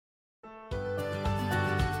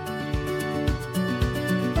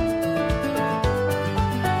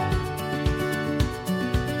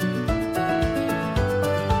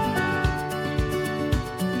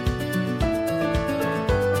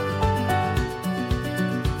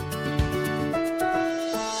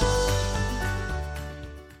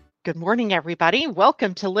Good morning, everybody.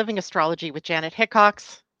 Welcome to Living Astrology with Janet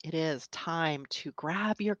Hickox. It is time to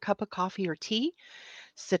grab your cup of coffee or tea,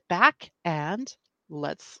 sit back, and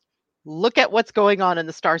let's look at what's going on in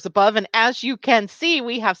the stars above. And as you can see,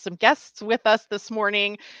 we have some guests with us this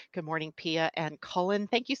morning. Good morning, Pia and Cullen.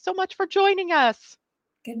 Thank you so much for joining us.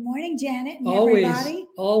 Good morning, Janet and everybody.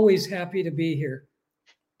 Always happy to be here.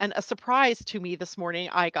 And a surprise to me this morning,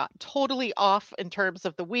 I got totally off in terms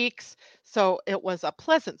of the weeks. So it was a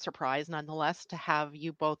pleasant surprise, nonetheless, to have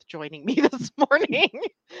you both joining me this morning.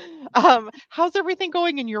 How's everything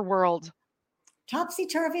going in your world?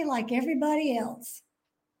 Topsy-turvy like everybody else.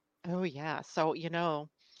 Oh, yeah. So,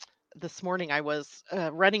 this morning I was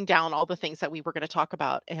running down all the things that we were going to talk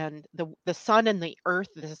about. And the sun and the earth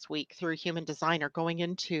this week through human design are going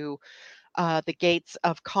into the gates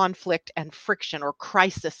of conflict and friction, or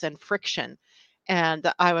crisis and friction. And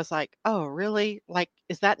I was like, oh, really? Like,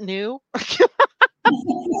 is that new?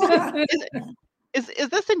 Is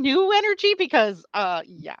this a new energy? Because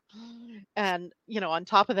yeah. And on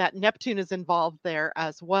top of that, Neptune is involved there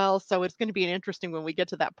as well. So it's going to be interesting when we get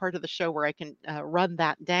to that part of the show where I can run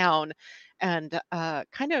that down and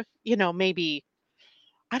kind of, maybe,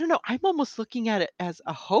 I don't know. I'm almost looking at it as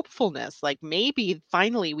a hopefulness. Like maybe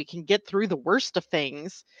finally we can get through the worst of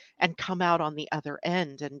things and come out on the other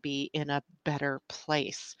end and be in a better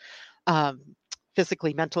place,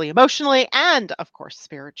 physically, mentally, emotionally, and of course,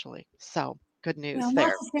 spiritually. So good news well, there.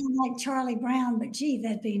 Not to sound like Charlie Brown, but gee,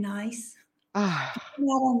 that'd be nice. Not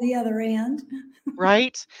on the other end.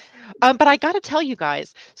 Right. But I got to tell you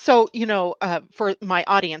guys, so, for my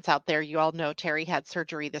audience out there, you all know Terry had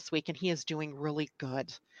surgery this week and he is doing really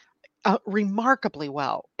good, remarkably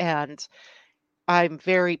well. And I'm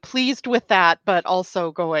very pleased with that, but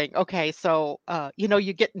also going, okay, so,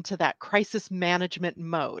 you get into that crisis management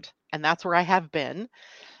mode, and that's where I have been.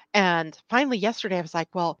 And finally, yesterday, I was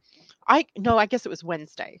like, well, I guess it was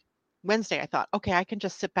Wednesday. Wednesday, I thought, okay, I can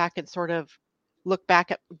just sit back and sort of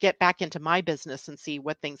get back into my business and see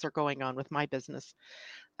what things are going on with my business.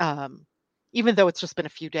 Even though it's just been a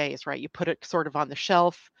few days, right? You put it sort of on the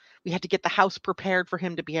shelf. We had to get the house prepared for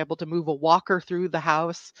him to be able to move a walker through the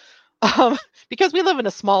house, because we live in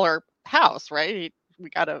a smaller house, right? We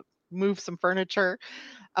got to move some furniture.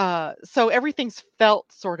 So everything's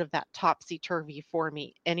felt sort of that topsy-turvy for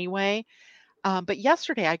me anyway. But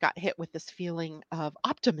yesterday I got hit with this feeling of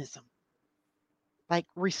optimism, like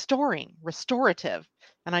restorative.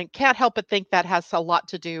 And I can't help but think that has a lot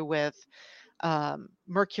to do with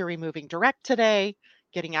Mercury moving direct today,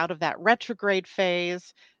 getting out of that retrograde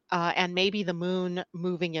phase, and maybe the moon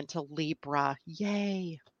moving into Libra.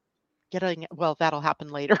 Yay. That'll happen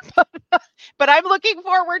later, but I'm looking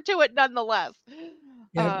forward to it nonetheless.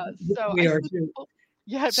 Yeah, we are too.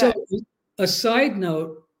 Yeah. So a side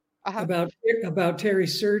note about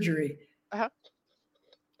Terry's surgery.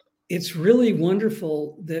 It's really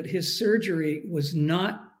wonderful that his surgery was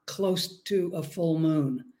not close to a full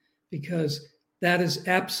moon, because that is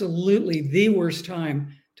absolutely the worst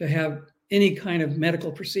time to have any kind of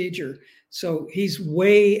medical procedure. So he's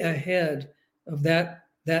way ahead of that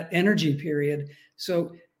energy period.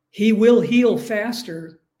 So he will heal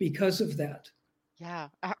faster because of that. Yeah,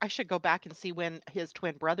 I should go back and see when his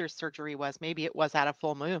twin brother's surgery was. Maybe it was at a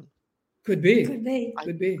full moon. Could be.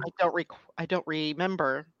 I don't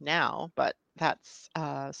remember now, but that's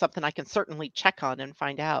something I can certainly check on and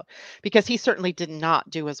find out, because he certainly did not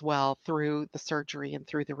do as well through the surgery and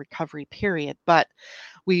through the recovery period. But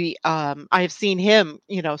I've seen him,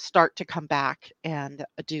 start to come back and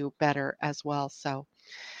do better as well. So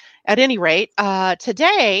at any rate,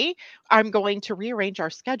 today I'm going to rearrange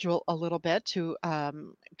our schedule a little bit to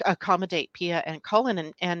accommodate Pia and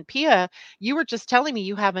Cullen. And Pia, you were just telling me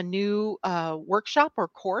you have a new workshop or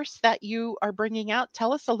course that you are bringing out.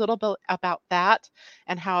 Tell us a little bit about that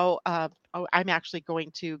and how I'm actually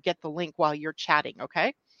going to get the link while you're chatting.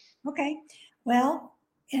 Okay. Okay. Well,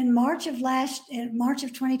 in March of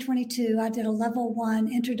 2022, I did a level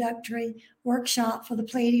 1 introductory workshop for the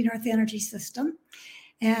Pleiadian-Earth energy system.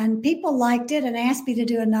 And people liked it and asked me to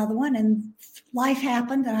do another one. And life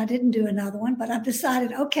happened and I didn't do another one. But I've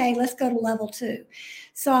decided, okay, let's go to level 2.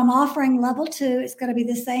 So I'm offering level 2. It's going to be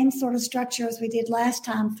the same sort of structure as we did last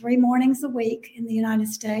time, 3 mornings a week in the United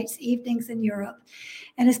States, evenings in Europe.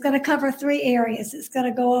 And it's going to cover 3 areas. It's going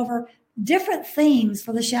to go over different themes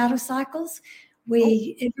for the shadow cycles.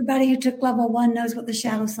 Everybody who took level 1 knows what the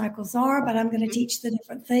shadow cycles are, but I'm going to teach the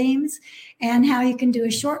different themes and how you can do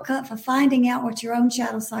a shortcut for finding out what your own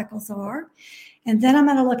shadow cycles are. And then I'm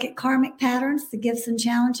going to look at karmic patterns, the gifts and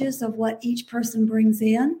challenges of what each person brings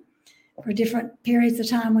in. for different periods of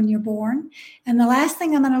time when you're born. And the last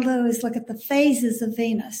thing I'm going to do is look at the phases of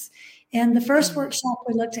Venus. In the first workshop,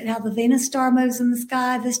 we looked at how the Venus star moves in the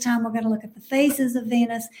sky. This time, we're going to look at the phases of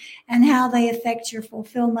Venus and how they affect your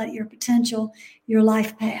fulfillment, your potential, your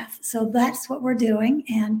life path. So that's what we're doing.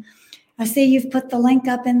 And I see you've put the link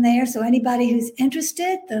up in there. So anybody who's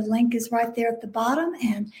interested, the link is right there at the bottom.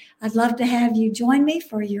 And I'd love to have you join me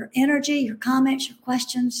for your energy, your comments, your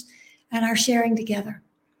questions, and our sharing together.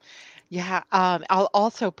 Yeah, I'll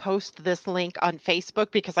also post this link on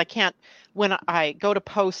Facebook because I can't, when I go to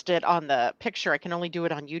post it on the picture, I can only do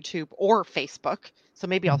it on YouTube or Facebook. So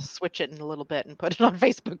maybe I'll switch it in a little bit and put it on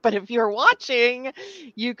Facebook. But if you're watching,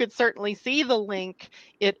 you could certainly see the link.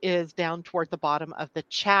 It is down toward the bottom of the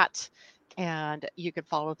chat, and you could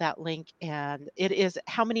follow that link. And it is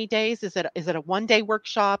how many days? Is it a 1-day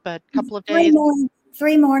workshop, a couple of days?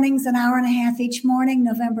 3 mornings, an hour and a half each morning,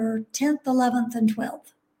 November 10th, 11th, and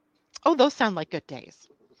 12th. Oh, those sound like good days.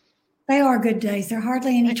 They are good days. There are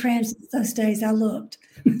hardly any transits those days. I looked.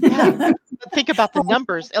 Yeah. Think about the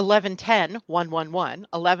numbers: 11:10, 111,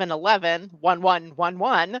 11:11,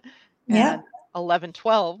 1111, and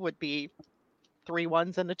 11:12 would be 3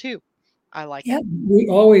 ones and a 2. I like it. We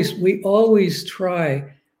always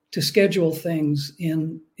try to schedule things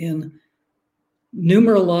in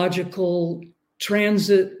numerological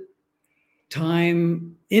transit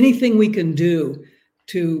time, anything we can do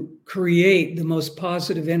to create the most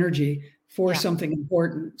positive energy for something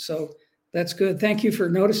important. So that's good. Thank you for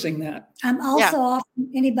noticing that. I'm also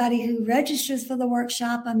offering anybody who registers for the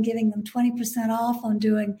workshop, I'm giving them 20% off on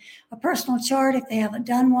doing a personal chart if they haven't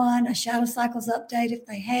done one, a shadow cycles update if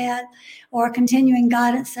they had, or a continuing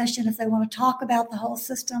guidance session if they want to talk about the whole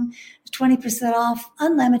system. 20% off,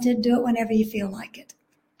 unlimited. Do it whenever you feel like it.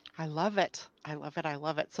 I love it. I love it. I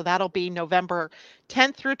love it. So that'll be November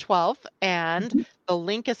 10th through 12th. And the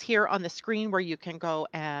link is here on the screen where you can go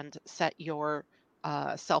and set your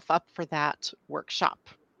self up for that workshop.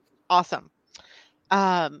 Awesome.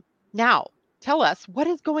 Now, tell us, what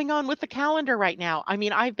is going on with the calendar right now? I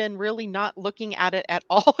mean, I've been really not looking at it at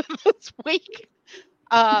all this week.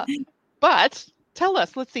 But tell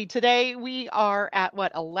us, let's see, today we are at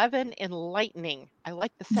 11 enlightening. I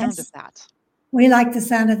like the sound of that. We like the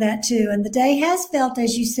sound of that too. And the day has felt,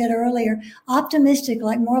 as you said earlier, optimistic,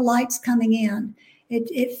 like more light's coming in.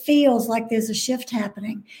 It feels like there's a shift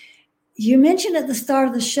happening. You mentioned at the start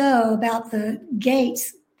of the show about the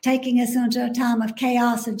gates taking us into a time of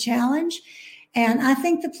chaos and challenge. And I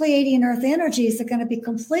think the Pleiadian-Earth energies are going to be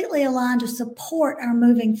completely aligned to support our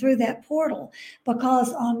moving through that portal,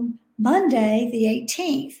 because on Monday, the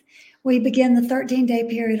 18th, we begin the 13-day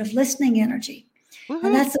period of listening energy.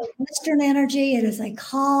 And that's a Western energy. It is a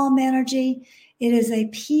calm energy. It is a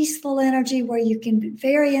peaceful energy where you can be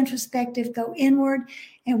very introspective, go inward,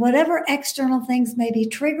 and whatever external things may be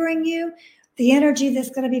triggering you, the energy that's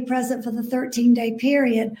going to be present for the 13-day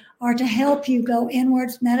period are to help you go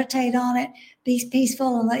inwards, meditate on it, be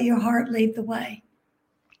peaceful, and let your heart lead the way.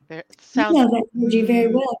 You know that energy very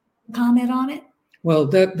well. Comment on it? Well,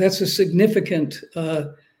 that's a significant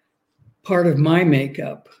part of my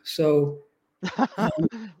makeup. So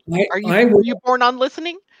were you born on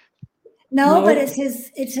listening? No, but it's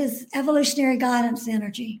his evolutionary guidance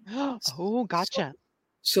energy. Oh, gotcha.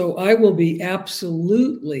 So I will be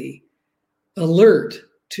absolutely alert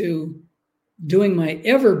to doing my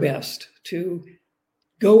ever best to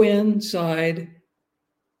go inside,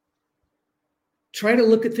 try to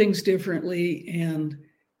look at things differently, and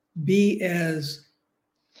be as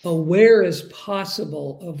aware as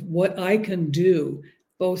possible of what I can do,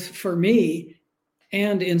 both for me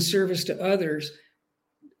and in service to others,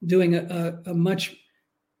 doing a much,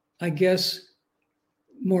 I guess,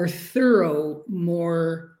 more thorough,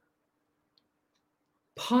 more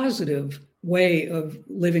positive way of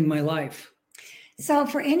living my life. So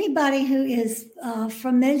for anybody who is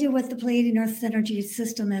familiar with the Pleiadian-Earth energy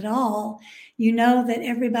system at all, you know that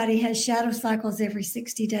everybody has shadow cycles every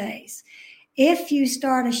 60 days. If you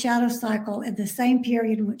start a shadow cycle at the same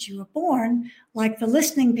period in which you were born, like the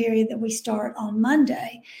listening period that we start on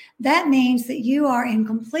Monday, that means that you are in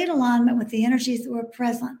complete alignment with the energies that were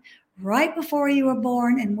present right before you were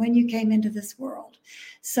born and when you came into this world.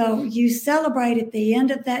 So you celebrate at the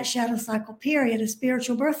end of that shadow cycle period a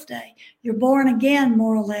spiritual birthday. You're born again,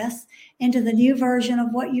 more or less, into the new version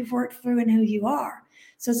of what you've worked through and who you are.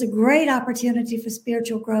 So it's a great opportunity for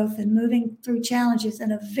spiritual growth and moving through challenges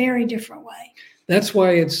in a very different way. That's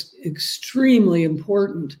why it's extremely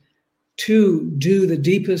important to do the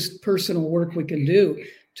deepest personal work we can do,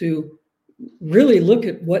 to really look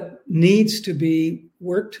at what needs to be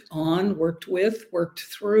worked on, worked with, worked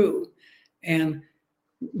through. And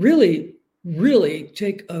really, really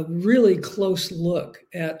take a really close look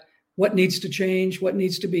at what needs to change, what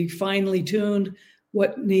needs to be finely tuned,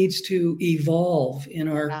 what needs to evolve in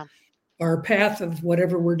Yeah. our path of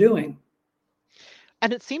whatever we're doing.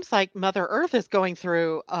 And it seems like Mother Earth is going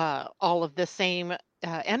through all of the same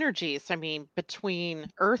energies. I mean,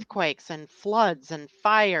 between earthquakes and floods and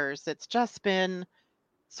fires, it's just been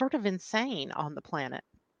sort of insane on the planet.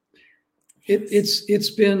 It's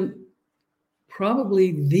been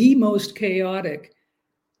probably the most chaotic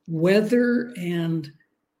weather and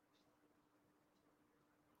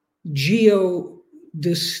geo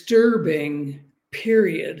disturbing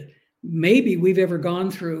period maybe we've ever gone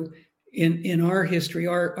through in our history,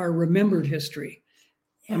 our remembered history.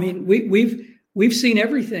 Yeah. I mean, we've seen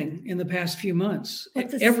everything in the past few months.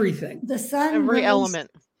 Everything. The sun Every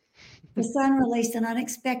element. The sun released an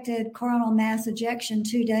unexpected coronal mass ejection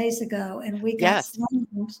 2 days ago, and we got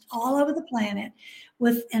slammed all over the planet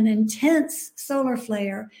with an intense solar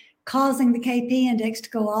flare, causing the KP index to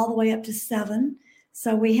go all the way up to 7.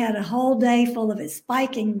 So we had a whole day full of it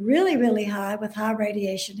spiking really, really high with high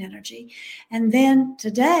radiation energy. And then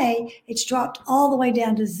today, it's dropped all the way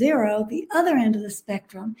down to 0, the other end of the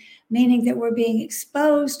spectrum, meaning that we're being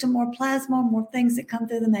exposed to more plasma, more things that come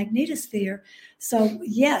through the magnetosphere. So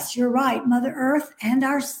yes, you're right. Mother Earth and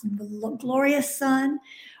our glorious sun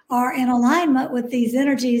are in alignment with these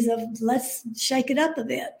energies of let's shake it up a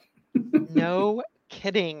bit. No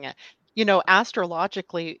kidding. You know,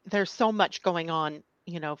 astrologically, there's so much going on,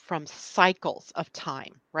 you know, from cycles of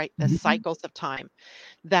time, right? The cycles of time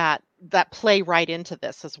that play right into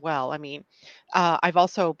this as well. I mean, I've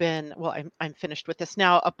also been, well, I'm finished with this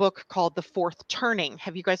now, a book called The Fourth Turning.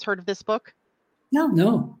 Have you guys heard of this book?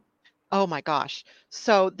 No. Oh my gosh.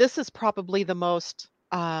 So this is probably the most,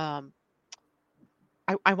 I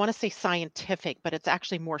want to say scientific, but it's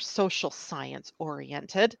actually more social science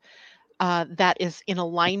oriented. That is in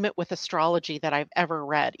alignment with astrology that I've ever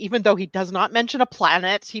read. Even though he does not mention a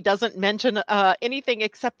planet, he doesn't mention anything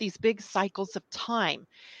except these big cycles of time.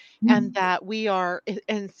 And that we are,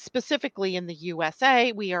 and specifically in the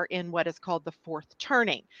USA, we are in what is called the fourth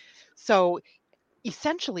turning. So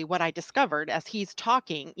essentially, what I discovered as he's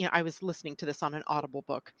talking, you know, I was listening to this on an Audible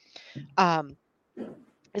book, um,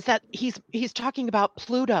 is that he's talking about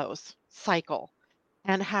Pluto's cycle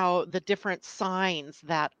and how the different signs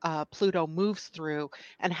that Pluto moves through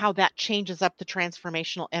and how that changes up the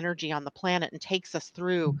transformational energy on the planet and takes us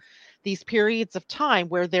through these periods of time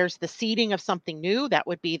where there's the seeding of something new. That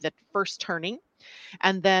would be the first turning.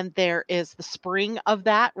 And then there is the spring of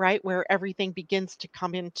that, right? Where everything begins to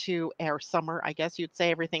come into, or summer, I guess you'd say,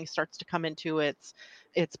 everything starts to come into its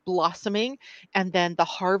blossoming. And then the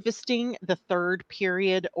harvesting, the third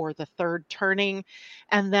period or the third turning.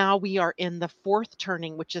 And now we are in the fourth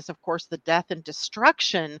turning, which is, of course, the death and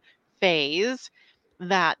destruction phase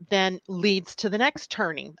that then leads to the next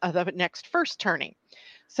turning, the next first turning.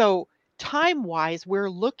 So time wise, we're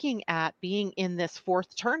looking at being in this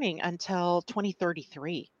fourth turning until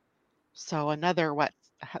 2033. So another, what,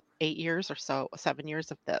 8 years or so, 7 years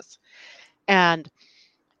of this. And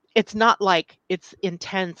it's not like it's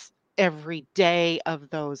intense every day of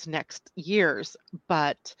those next years,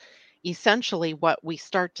 but essentially what we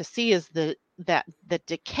start to see is the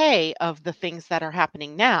decay of the things that are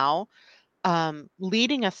happening now,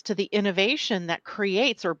 leading us to the innovation that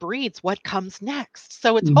creates or breeds what comes next.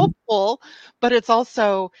 So it's hopeful, but it's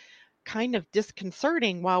also kind of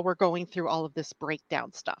disconcerting while we're going through all of this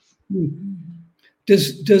breakdown stuff.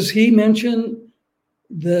 Does he mention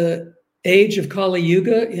the age of Kali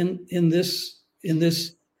Yuga in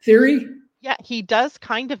this theory? Yeah, he does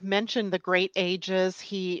kind of mention the great ages.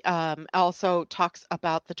 He also talks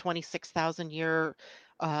about the 26,000 year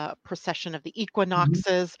precession of the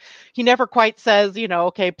equinoxes. He never quite says, you know,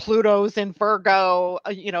 okay, Pluto's in Virgo,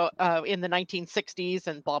 in the 1960s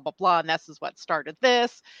and blah, blah, blah, and this is what started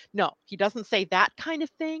this. No, he doesn't say that kind of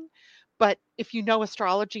thing. But if you know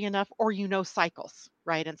astrology enough, or you know cycles,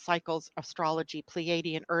 right? And cycles, astrology,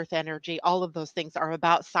 Pleiadian-Earth energy, all of those things are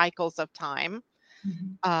about cycles of time.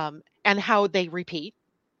 And how they repeat,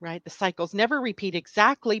 right? The cycles never repeat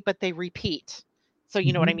exactly, but they repeat. So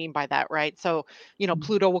you know what I mean by that, right? So, you know,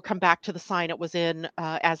 Pluto will come back to the sign it was in,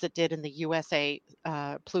 as it did in the USA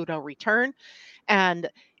Pluto return. And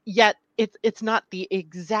yet it's not the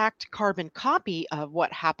exact carbon copy of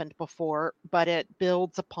what happened before, but it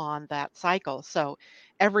builds upon that cycle. So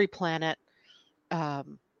every planet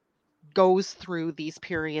goes through these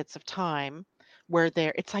periods of time where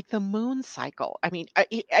it's like the moon cycle. I mean,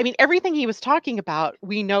 everything he was talking about,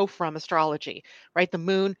 we know from astrology, right? The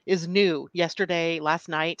moon is new. Yesterday, last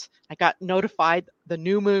night, I got notified the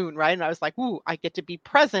new moon, right? And I was like, ooh, I get to be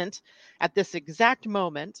present at this exact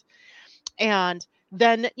moment. And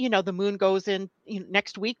then, the moon goes in,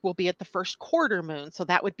 next week we'll be at the first quarter moon. So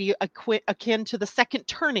that would be akin to the second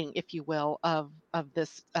turning, if you will, of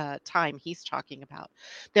this time he's talking about.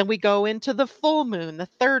 Then we go into the full moon, the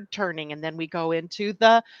third turning, and then we go into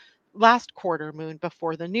the last quarter moon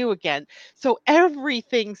before the new again. So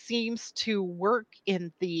everything seems to work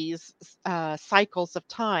in these cycles of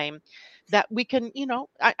time that we can,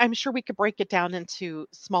 I'm sure we could break it down into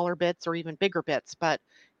smaller bits or even bigger bits, but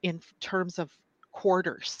in terms of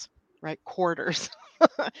quarters, right? Quarters.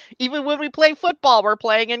 Even when we play football, we're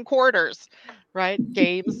playing in quarters, right?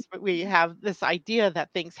 Games, we have this idea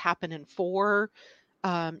that things happen in four.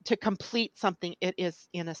 To complete something, it is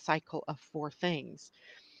in a cycle of four things.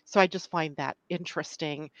 So I just find that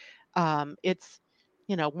interesting. It's,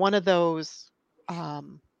 one of those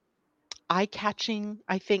eye-catching,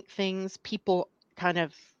 I think, things people kind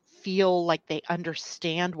of feel like they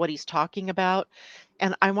understand what he's talking about.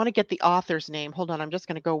 And I want to get the author's name. Hold on, I'm just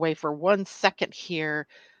going to go away for 1 second here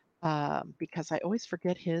because I always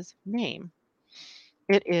forget his name.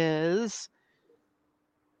 It is.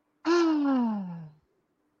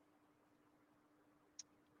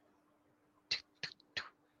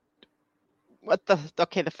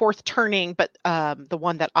 The fourth turning, but the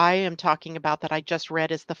one that I am talking about that I just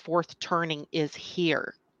read is the fourth turning is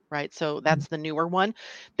here, right? So that's the newer one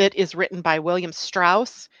that is written by William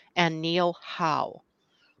Strauss and Neil Howe.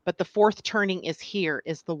 But the fourth turning is here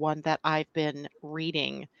is the one that I've been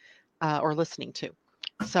reading or listening to.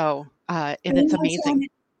 So, and it's amazing.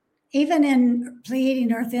 Even in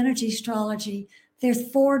Pleiadian Earth energy astrology,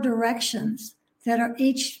 there's 4 directions that are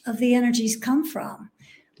each of the energies come from.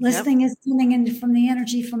 Listening is coming in from the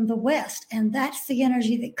energy from the west, and that's the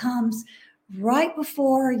energy that comes right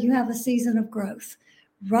before you have a season of growth,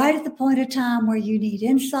 right at the point of time where you need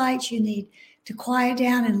insights, you need to quiet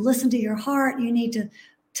down and listen to your heart, you need to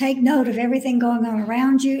take note of everything going on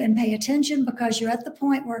around you and pay attention because you're at the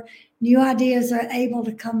point where new ideas are able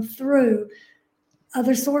to come through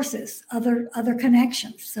other sources, other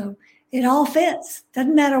connections. So it all fits.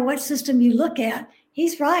 Doesn't matter what system you look at.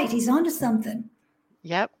 He's right. He's onto something.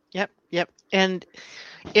 Yep. And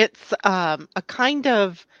it's a kind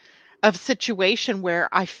of situation where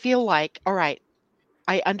I feel like, all right,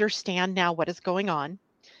 I understand now what is going on,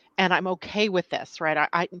 and I'm okay with this, right?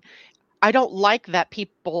 I don't like that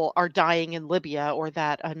people are dying in Libya or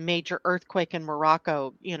that a major earthquake in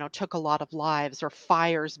Morocco, took a lot of lives, or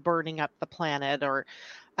fires burning up the planet, or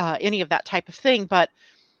any of that type of thing. But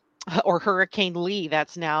or Hurricane Lee,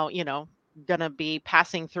 that's now going to be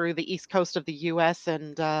passing through the east coast of the U.S.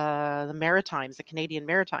 and the Maritimes, the Canadian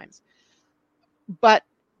Maritimes. But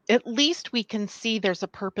at least we can see there's a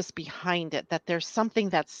purpose behind it, that there's something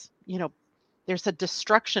that's, there's a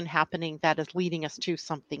destruction happening that is leading us to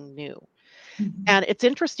something new. Mm-hmm. And it's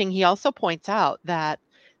interesting. He also points out that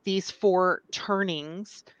these 4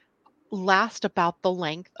 turnings last about the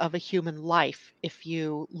length of a human life. If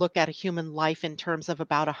you look at a human life in terms of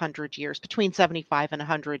about 100 years, between 75 and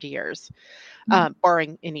 100 years,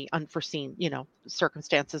 barring any unforeseen,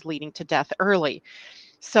 circumstances leading to death early.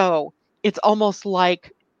 So it's almost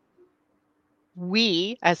like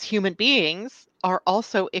we as human beings are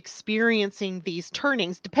also experiencing these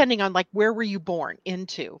turnings depending on, like, where were you born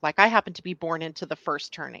into? Like, I happen to be born into the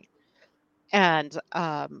first turning. And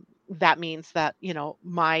that means that,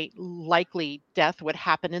 my likely death would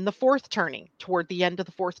happen in the 4th turning, toward the end of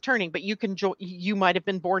the 4th turning. But you might have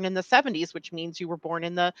been born in the 70s, which means you were born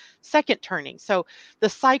in the 2nd turning. So the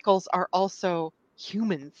cycles are also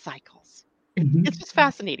human cycles. Mm-hmm. It's just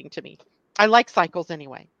fascinating to me. I like cycles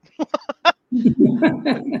anyway.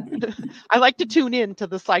 I like to tune in to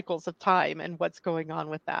the cycles of time and what's going on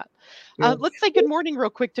with that. Let's say good morning real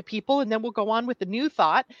quick to people, and then we'll go on with the new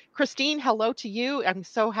thought. Christine, hello to you. I'm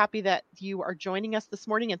so happy that you are joining us this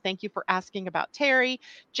morning, and thank you for asking about Terry.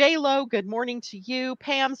 J-Lo, good morning to you.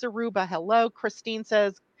 Pam Zaruba, hello. Christine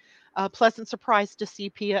says, pleasant surprise to see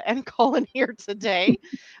Pia and Cullen here today.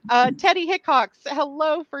 Teddy Hickox,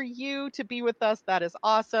 hello for you to be with us. That is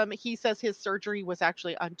awesome. He says his surgery was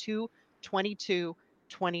actually on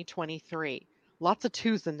 2/22/2023. Lots of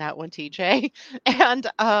 2s in that one, TJ. And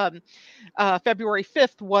February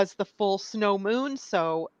 5th was the full snow moon,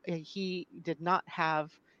 so he did not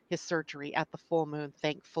have his surgery at the full moon,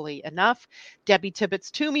 thankfully enough. Debbie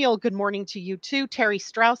Tibbetts-Tumiel, good morning to you too. Terry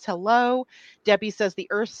Strauss, hello. Debbie says the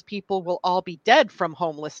Earth's people will all be dead from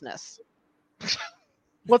homelessness.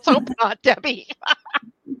 Let's hope not, Debbie.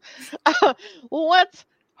 Let's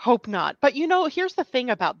hope not. But here's the thing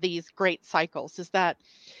about these great cycles is that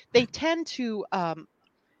they tend to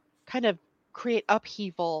kind of create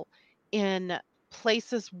upheaval in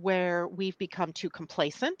places where we've become too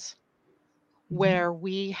complacent, Mhm. where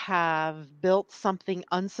we have built something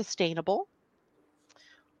unsustainable,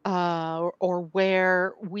 or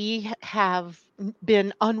where we have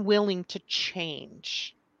been unwilling to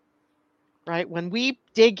change. Right? When we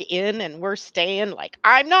dig in and we're staying like,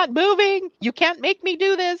 I'm not moving, you can't make me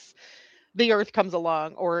do this, the earth comes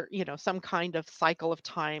along, or some kind of cycle of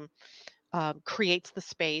time creates the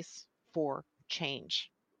space for change.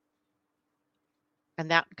 And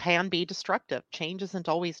that can be destructive. Change isn't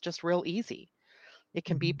always just real easy. It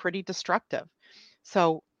can be Mhm. pretty destructive.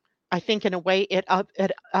 So I think in a way it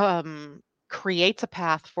creates a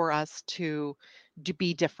path for us to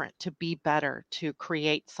be different, to be better, to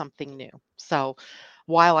create something new. So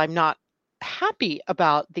while I'm not happy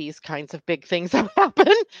about these kinds of big things that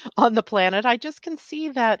happen on the planet, I just can see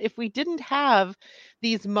that if we didn't have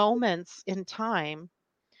these moments in time,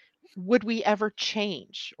 would we ever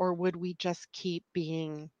change, or would we just keep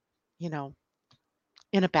being, you know,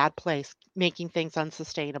 in a bad place, making things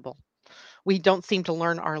unsustainable? We don't seem to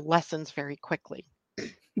learn our lessons very quickly,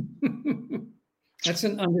 That's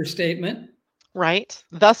an understatement. right?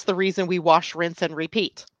 Thus the reason we wash, rinse, and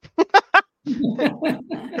repeat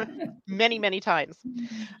many, many times.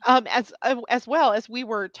 As well as we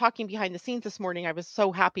were talking behind the scenes this morning, I was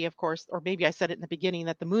so happy, of course, or maybe I said it in the beginning,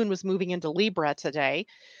 that the moon was moving into Libra today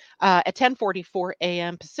at 10:44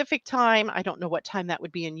 a.m. Pacific time. I don't know what time that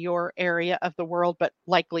would be in your area of the world, but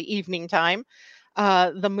likely evening time.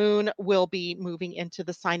 The moon will be moving into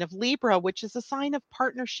the sign of Libra, which is a sign of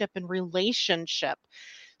partnership and relationship.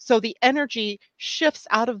 So the energy shifts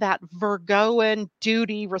out of that Virgoan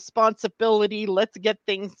duty, responsibility, let's get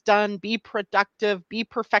things done, be productive, be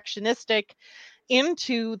perfectionistic,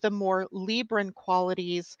 into the more Libran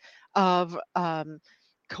qualities of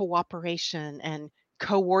cooperation and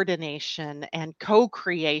coordination and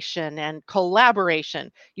co-creation and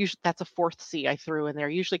collaboration. Usually that's a fourth C I threw in there.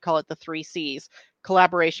 Usually call it the three C's: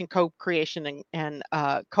 collaboration, co-creation, and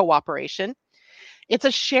cooperation. It's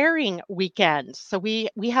a sharing weekend. So we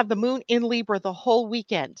have the moon in Libra the whole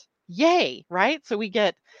weekend. Yay, right? So we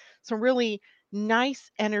get some really nice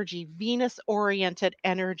energy, Venus oriented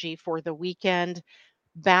energy for the weekend.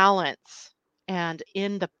 Balance. And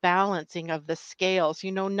in the balancing of the scales,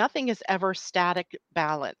 nothing is ever static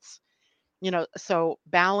balance. So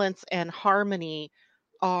balance and harmony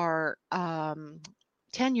are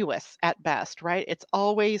tenuous at best, right? It's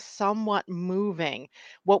always somewhat moving.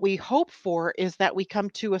 What we hope for is that we come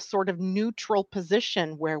to a sort of neutral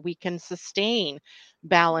position where we can sustain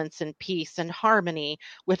balance and peace and harmony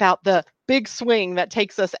without the big swing that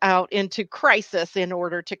takes us out into crisis in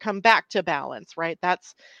order to come back to balance, right?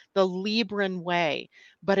 That's the Libran way,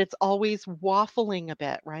 but it's always waffling a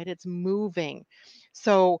bit, right? It's moving.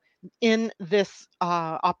 So in this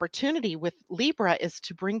opportunity with Libra is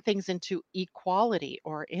to bring things into equality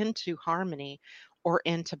or into harmony or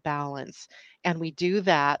into balance. And we do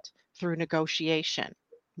that through negotiation,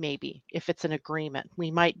 maybe, if it's an agreement.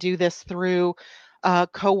 We might do this through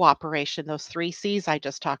cooperation, those three C's I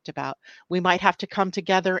just talked about. We might have to come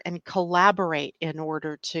together and collaborate in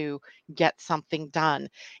order to get something done.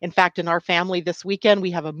 In fact, in our family this weekend,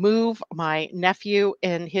 we have a move. My nephew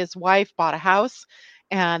and his wife bought a house,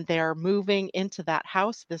 and they're moving into that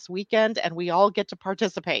house this weekend, and we all get to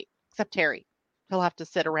participate, except Terry. He'll have to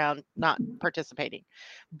sit around not participating.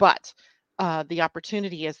 But the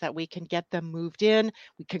opportunity is that we can get them moved in.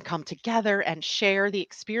 We can come together and share the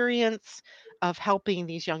experience of helping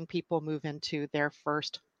these young people move into their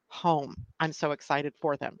first home. I'm so excited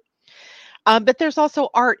for them. But there's also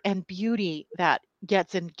art and beauty that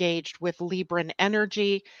gets engaged with Libran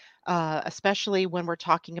energy, especially when we're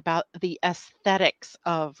talking about the aesthetics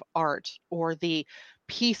of art, or the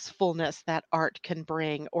peacefulness that art can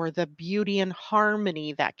bring, or the beauty and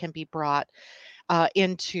harmony that can be brought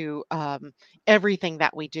into everything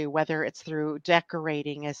that we do, whether it's through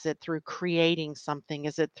decorating, is it through creating something,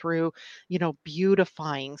 is it through,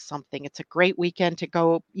 beautifying something. It's a great weekend to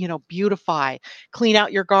go, beautify, clean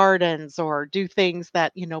out your gardens, or do things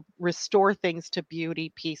that, restore things to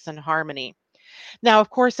beauty, peace, and harmony. Now, of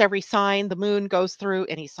course, every sign the moon goes through,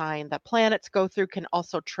 any sign that planets go through, can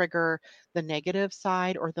also trigger the negative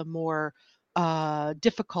side or the more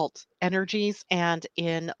difficult energies. And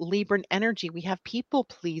in Libran energy, we have people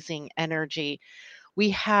pleasing energy. We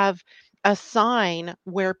have a sign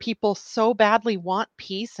where people so badly want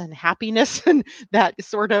peace and happiness and that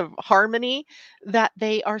sort of harmony that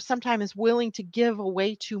they are sometimes willing to give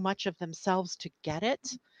away too much of themselves to get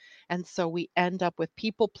it. And so we end up with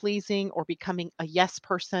people pleasing or becoming a yes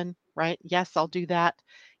person, right? Yes, I'll do that,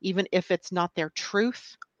 even if it's not their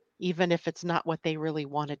truth, even if it's not what they really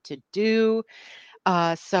wanted to do.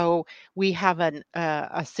 So we have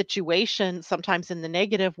a situation sometimes in the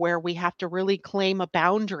negative where we have to really claim a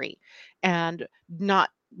boundary and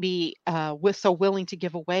not be so willing to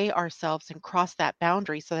give away ourselves and cross that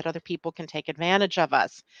boundary so that other people can take advantage of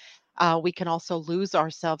us. We can also lose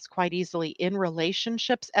ourselves quite easily in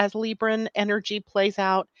relationships as Libran energy plays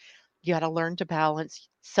out. You got to learn to balance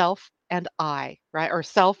self and I, right? Or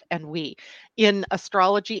self and we. In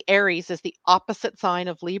astrology, Aries is the opposite sign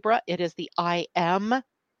of Libra. It is the I am.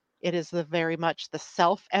 It is the very much the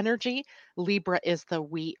self energy. Libra is the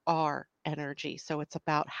we are energy. So it's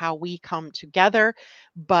about how we come together,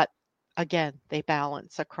 but again, they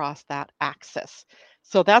balance across that axis.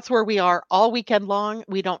 So that's where we are all weekend long.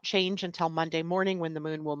 We don't change until Monday morning when the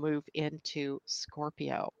moon will move into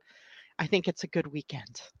Scorpio. I think it's a good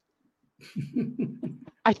weekend.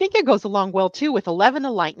 I think it goes along well too with 11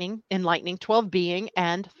 enlightening, 12 being,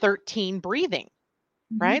 and 13 breathing.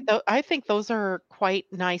 Right? Mhm. I think those are quite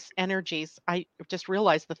nice energies. I just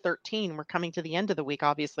realized the 13, we're coming to the end of the week,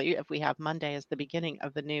 obviously, if we have Monday as the beginning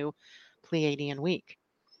of the new Pleiadian week.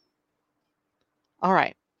 All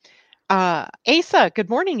right. Asa, good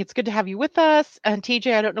morning. It's good to have you with us. And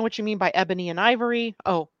TJ, I don't know what you mean by ebony and ivory.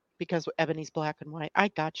 Oh, because ebony's black and white. I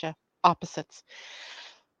gotcha. Opposites.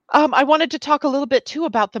 I wanted to talk a little bit too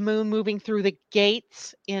about the moon moving through the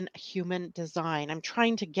gates in human design. I'm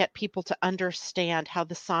trying to get people to understand how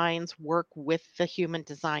the signs work with the human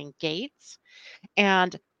design gates.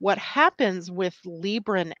 And what happens with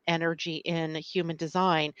Libran energy in human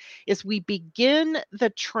design is we begin the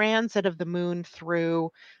transit of the moon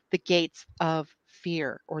through the gates of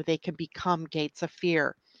fear, or they can become gates of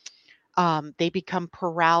fear. They become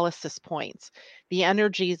paralysis points. The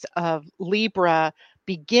energies of Libra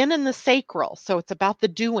begin in the sacral. So it's about the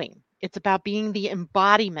doing. It's about being the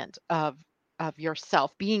embodiment of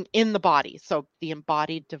yourself, being in the body. So the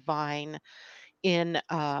embodied divine in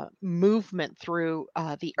movement through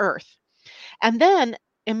the earth. And then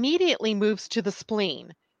immediately moves to the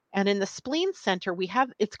spleen. And in the spleen center, we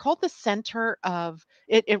have it's called the center of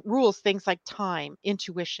it rules things like time,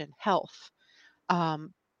 intuition, health,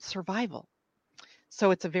 survival.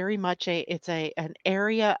 So it's a very much it's an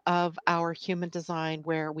area of our human design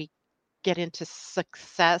where we get into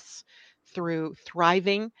success through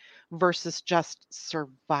thriving versus just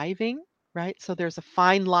surviving, right? So there's a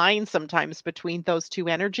fine line sometimes between those two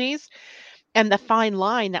energies. And the fine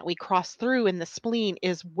line that we cross through in the spleen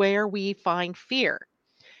is where we find fear.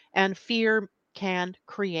 And fear can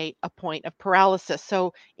create a point of paralysis.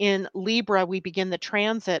 So in Libra, we begin the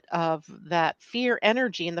transit of that fear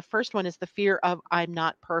energy. And the first one is the fear of I'm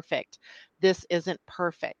not perfect. This isn't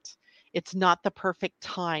perfect. It's not the perfect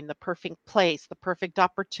time, the perfect place, the perfect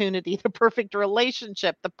opportunity, the perfect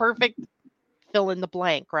relationship, the perfect fill in the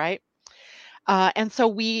blank, right? And so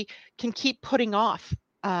we can keep putting off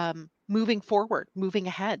moving forward, moving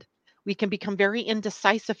ahead. We can become very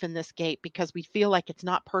indecisive in this gate because we feel like it's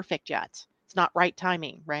not perfect yet. It's not right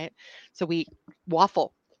timing, right? So we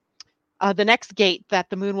waffle. The next gate that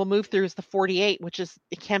the moon will move through is the 48, which is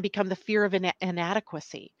it can become the fear of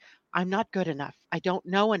inadequacy. I'm not good enough. I don't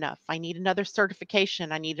know enough. I need another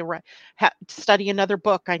certification. I need to study another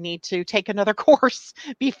book. I need to take another course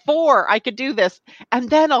before I could do this. And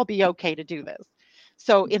then I'll be okay to do this.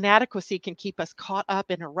 So inadequacy can keep us caught up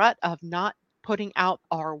in a rut of not putting out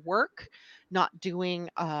our work, not doing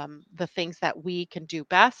the things that we can do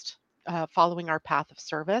best, following our path of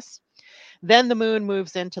service. Then the moon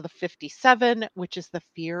moves into the 57, which is the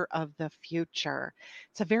fear of the future.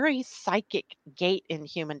 It's a very psychic gate in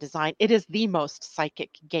human design. It is the most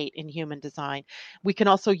psychic gate in human design. We can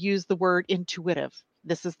also use the word intuitive.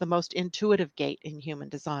 This is the most intuitive gate in human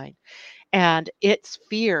design. And its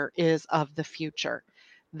fear is of the future,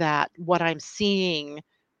 that what I'm seeing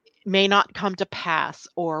may not come to pass,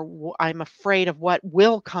 or I'm afraid of what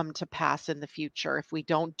will come to pass in the future if we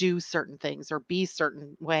don't do certain things or be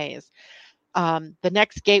certain ways. The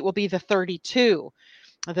next gate will be the 32.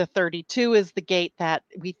 The 32 is the gate that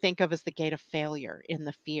we think of as the gate of failure in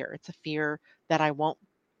the fear. It's a fear that I won't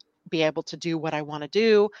be able to do what I want to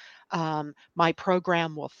do. My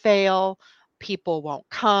program will fail. People won't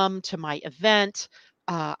come to my event.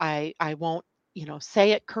 I won't,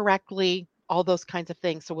 say it correctly. All those kinds of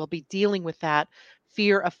things. So we'll be dealing with that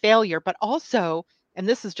fear of failure, but also and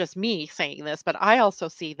this is just me saying this, but I also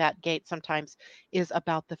see that gate sometimes is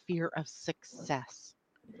about the fear of success.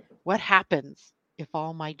 What happens if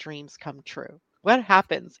all my dreams come true? What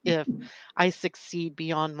happens if I succeed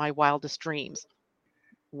beyond my wildest dreams?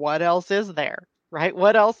 What else is there, right?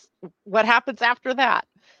 What else? What happens after that?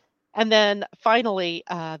 And then finally,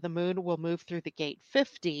 the moon will move through the gate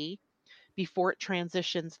 50 before it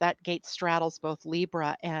transitions. That gate straddles both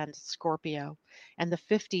Libra and Scorpio. And the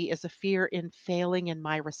 50 is a fear in failing in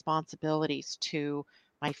my responsibilities to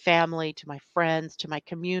my family, to my friends, to my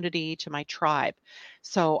community, to my tribe.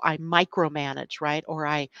 So I micromanage, right? Or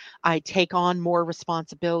I take on more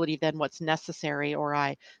responsibility than what's necessary, or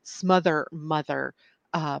I smother mother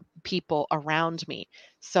people around me.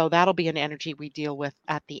 So that'll be an energy we deal with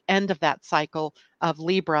at the end of that cycle of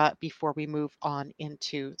Libra before we move on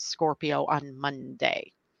into Scorpio on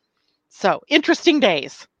Monday. So interesting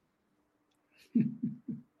days.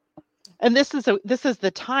 And this is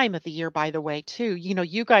the time of the year, by the way, too. You know,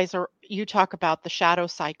 you talk about the shadow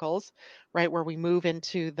cycles, right, where we move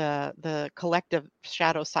into the collective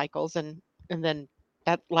shadow cycles, and then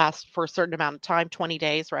that lasts for a certain amount of time, 20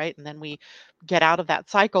 days, right? And then we get out of that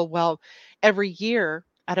cycle. Well, every year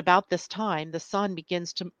at about this time, the sun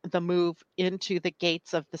begins to the move into the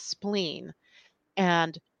gates of the spleen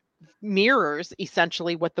and mirrors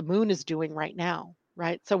essentially what the moon is doing right now,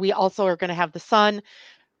 right? So we also are going to have the sun.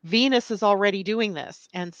 Venus is already doing this.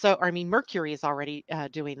 And so, I mean, Mercury is already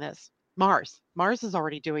doing this. Mars is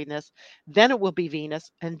already doing this. Then it will be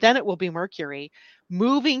Venus, and then it will be Mercury,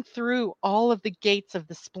 moving through all of the gates of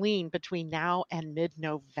the spleen between now and mid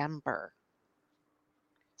November.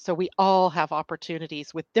 So we all have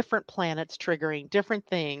opportunities with different planets triggering different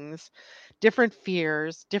things, different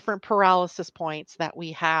fears, different paralysis points that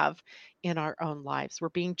we have in our own lives. We're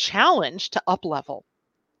being challenged to up level.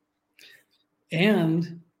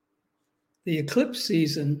 And the eclipse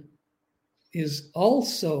season is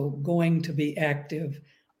also going to be active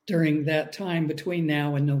during that time between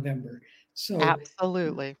now and November. So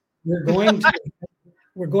absolutely, we're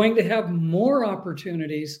going to have more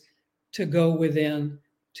opportunities to go within,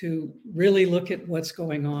 to really look at what's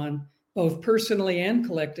going on, both personally and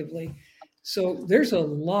collectively. So there's a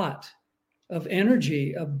lot of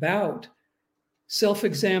energy about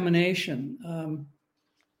self-examination,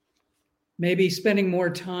 maybe spending more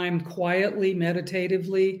time quietly,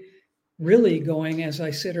 meditatively, really going, as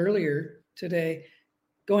I said earlier today,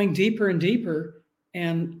 going deeper and deeper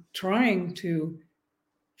and trying to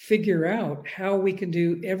figure out how we can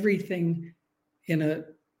do everything in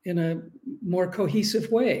a more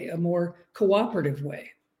cohesive way, a more cooperative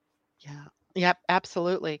way. Yeah. Yep,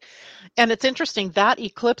 absolutely. And it's interesting that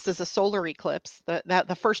eclipse is a solar eclipse.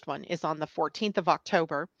 The first one is on the 14th of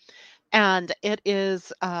October, and it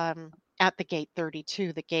is at the gate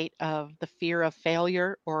 32, the gate of the fear of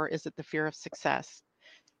failure, or is it the fear of success?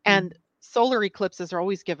 And solar eclipses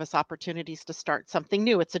always give us opportunities to start something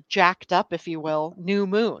new. It's a jacked up, if you will, new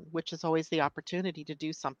moon, which is always the opportunity to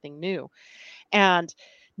do something new. And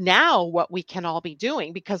now what we can all be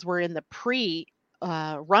doing, because we're in the pre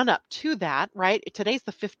run up to that, right? Today's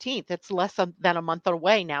the 15th. It's less than a month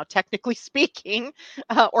away now, technically speaking,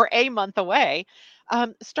 or a month away.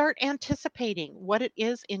 Start anticipating what it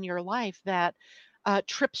is in your life that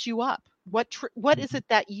trips you up. What is it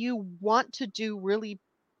that you want to do really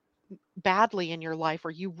badly in your life,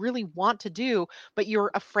 or you really want to do, but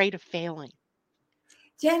you're afraid of failing?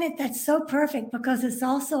 Janet, that's so perfect because it's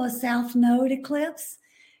also a South Node eclipse,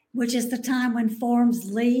 which is the time when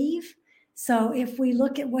forms leave. So if we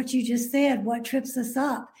look at what you just said, what trips us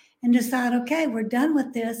up, and decide, okay, we're done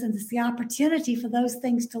with this, and it's the opportunity for those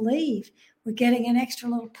things to leave, we're getting an extra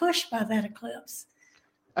little push by that eclipse.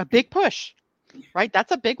 A big push, right?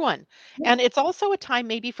 That's a big one. And it's also a time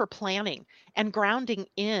maybe for planning and grounding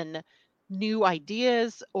in new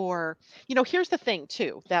ideas. Or, here's the thing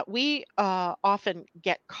too, that we often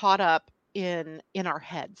get caught up in our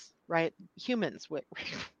heads, right? Humans,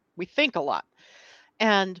 we think a lot,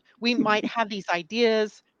 and we might have these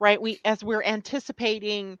ideas, right? As we're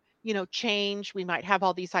anticipating, change, we might have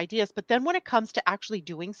all these ideas, but then when it comes to actually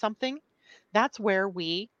doing something, that's where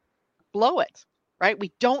we blow it, right?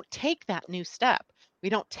 We don't take that new step. We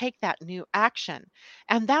don't take that new action.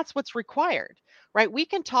 And that's what's required, right? We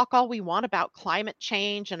can talk all we want about climate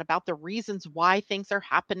change and about the reasons why things are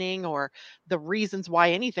happening or the reasons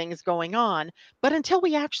why anything is going on. But until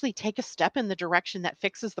we actually take a step in the direction that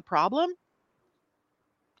fixes the problem,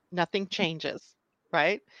 nothing changes,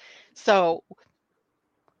 right? So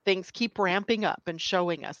things keep ramping up and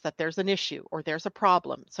showing us that there's an issue or there's a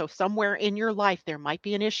problem. So somewhere in your life, there might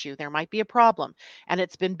be an issue, there might be a problem, and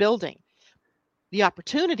it's been building. The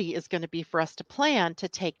opportunity is going to be for us to plan to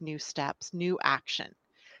take new steps, new action,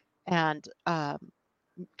 and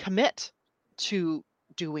commit to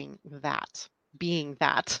doing that, being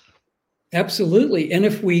that. Absolutely. And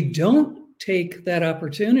if we don't take that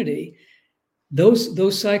opportunity,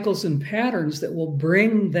 those cycles and patterns that will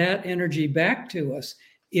bring that energy back to us,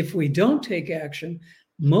 if we don't take action,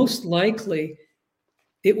 most likely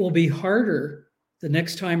it will be harder the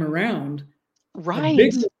next time around.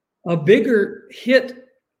 Right. A bigger hit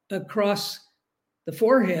across the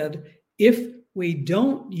forehead if we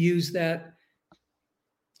don't use that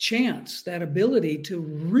chance, that ability to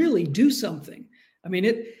really do something. I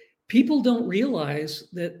mean, people don't realize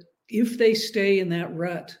that if they stay in that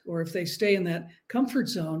rut or if they stay in that comfort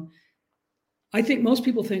zone, I think most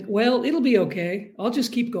people think, well, it'll be okay. I'll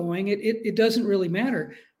just keep going. It doesn't really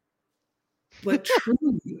matter. But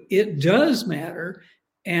truly, it does matter.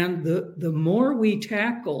 And the more we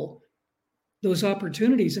tackle those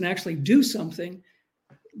opportunities and actually do something,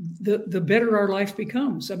 the better our life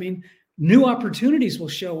becomes. I mean, new opportunities will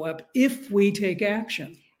show up if we take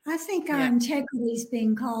action. I think our integrity is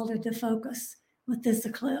being called into focus with this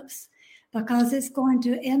eclipse because it's going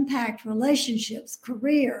to impact relationships,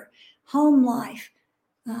 career, home life,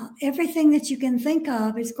 everything that you can think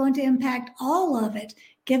of is going to impact all of it,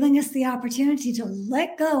 giving us the opportunity to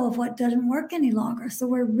let go of what doesn't work any longer. So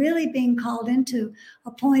we're really being called into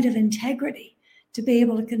a point of integrity to be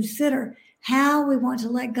able to consider how we want to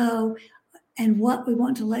let go and what we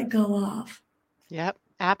want to let go of. Yep,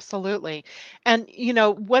 absolutely. And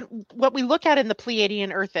what we look at in the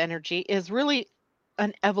Pleiadian-Earth energy is really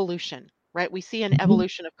an evolution, right? We see an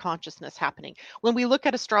evolution of consciousness happening. When we look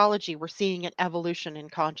at astrology, we're seeing an evolution in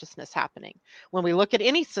consciousnness happening. When we look at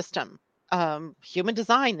any system, human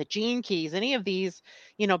design, the gene keys, any of these,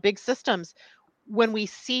 big systems, when we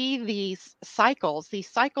see these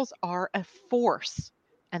cycles are a force,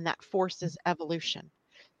 and that force is evolution.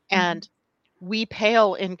 And we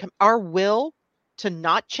pale in our will to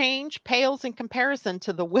not change pales in comparison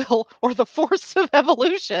to the will or the force of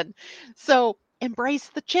evolution. So embrace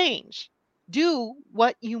the change. Do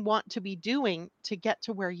what you want to be doing to get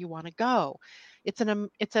to where you want to go.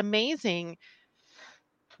 It's amazing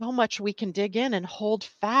how much we can dig in and hold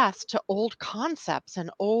fast to old concepts and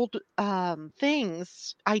old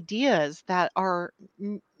things, ideas that are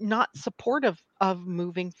not supportive of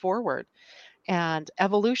moving forward. And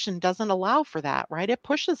evolution doesn't allow for that, right? It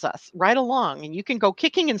pushes us right along. And you can go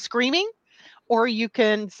kicking and screaming, or you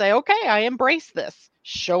can say, okay, I embrace this.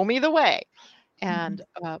 Show me the way, and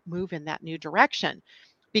move in that new direction.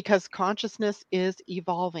 Because consciousness is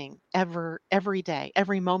evolving every day,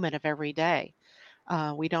 every moment of every day.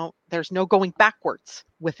 There's no going backwards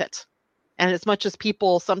with it. And as much as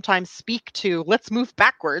people sometimes speak to, let's move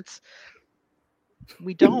backwards,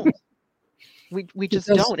 we don't. We just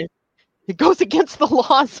don't. It goes against the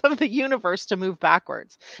laws of the universe to move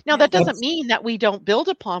backwards. Now, that doesn't mean that we don't build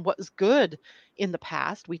upon what was good in the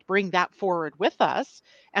past. We bring that forward with us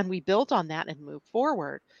and we build on that and move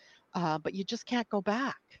forward. But you just can't go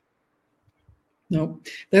back. No,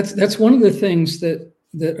 that's one of the things that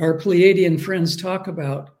our Pleiadian friends talk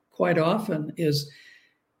about quite often is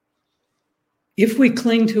if we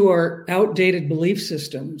cling to our outdated belief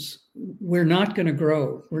systems, we're not going to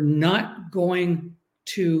grow. We're not going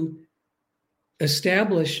to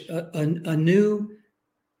establish a new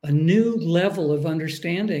level of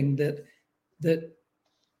understanding that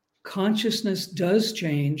consciousness does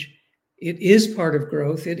change. It is part of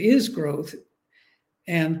growth. It is growth.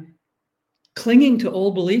 And clinging to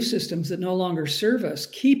old belief systems that no longer serve us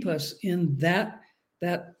keep us in that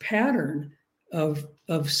pattern of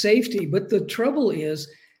safety. But the trouble is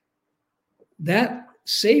that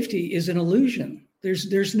safety is an illusion.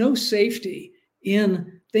 There's no safety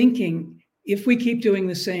in thinking if we keep doing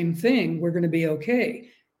the same thing, we're going to be okay.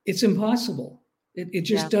 It's impossible. It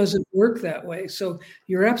just doesn't work that way. So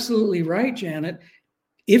you're absolutely right, Janet.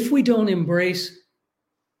 If we don't embrace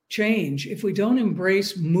change, if we don't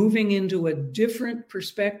embrace moving into a different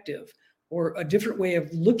perspective or a different way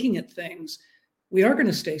of looking at things, we are going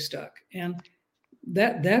to stay stuck. And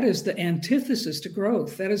that is the antithesis to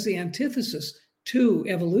growth. That is the antithesis to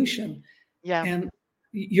evolution. Yeah. And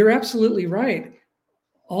you're absolutely right.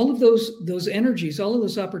 All of those energies, all of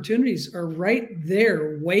those opportunities are right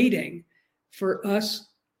there waiting for us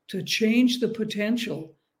to change the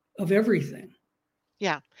potential of everything.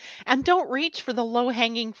 Yeah. And don't reach for the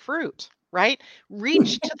low-hanging fruit, right?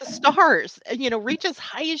 Reach to the stars, reach as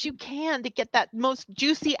high as you can to get that most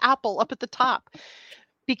juicy apple up at the top,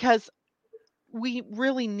 because we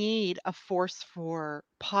really need a force for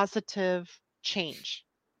positive change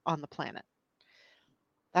on the planet.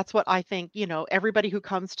 That's what I think, everybody who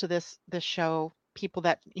comes to this show, people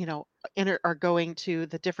that, are going to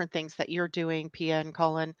the different things that you're doing, Pia and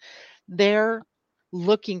Cullen, they're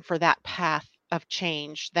looking for that path of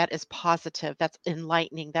change that is positive, that's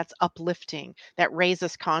enlightening, that's uplifting, that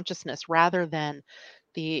raises consciousness rather than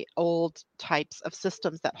the old types of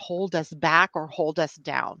systems that hold us back or hold us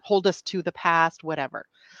down, hold us to the past, whatever.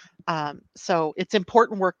 So it's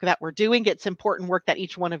important work that we're doing. It's important work that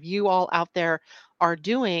each one of you all out there are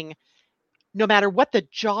doing, no matter what the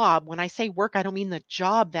job. When I say work, I don't mean the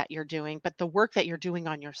job that you're doing, but the work that you're doing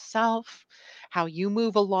on yourself, how you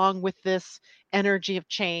move along with this energy of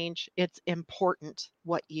change. It's important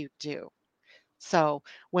what you do. So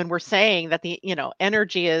when we're saying that the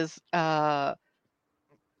energy is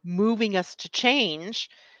moving us to change,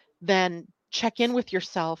 then check in with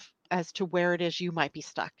yourself as to where it is you might be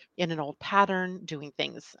stuck in an old pattern, doing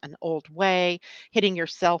things an old way, hitting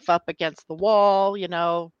yourself up against the wall,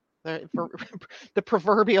 for the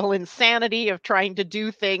proverbial insanity of trying to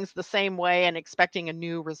do things the same way and expecting a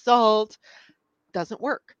new result doesn't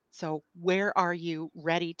work. So where are you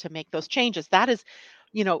ready to make those changes? That is,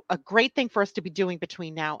 a great thing for us to be doing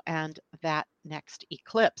between now and that next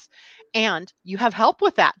eclipse. And you have help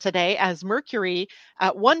with that today, as Mercury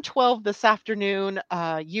at 1:12 this afternoon,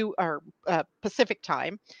 you are Pacific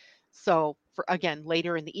time. So for, again,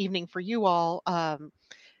 later in the evening for you all,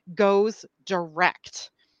 goes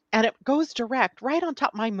direct. And it goes direct right on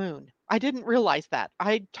top of my moon. I didn't realize that.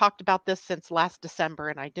 I talked about this since last December,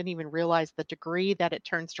 and I didn't even realize the degree that it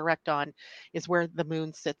turns direct on is where the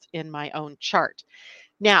moon sits in my own chart.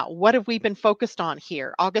 Now, what have we been focused on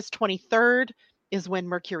here? August 23rd is when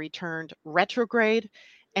Mercury turned retrograde,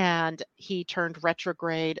 and he turned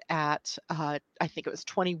retrograde at, I think it was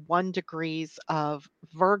 21 degrees of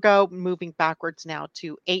Virgo, moving backwards now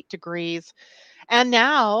to 8 degrees. And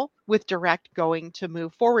now with direct going to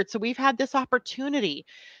move forward. So we've had this opportunity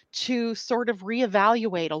to sort of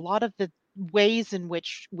reevaluate a lot of the ways in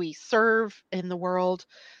which we serve in the world,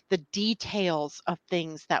 the details of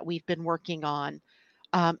things that we've been working on,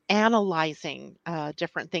 analyzing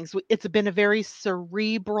different things. It's been a very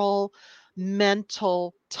cerebral,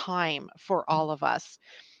 mental time for all of us.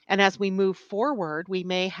 And as we move forward, we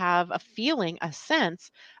may have a feeling, a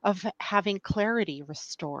sense of having clarity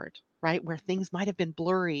restored, right? Where things might have been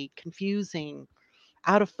blurry, confusing,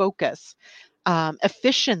 out of focus,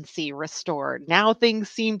 efficiency restored. Now things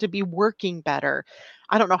seem to be working better.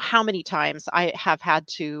 I don't know how many times I have had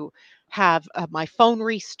to have my phone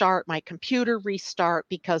restart, my computer restart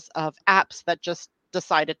because of apps that just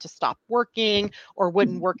decided to stop working or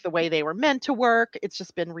wouldn't work the way they were meant to work. It's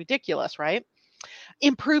just been ridiculous, right?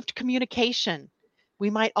 Improved communication. We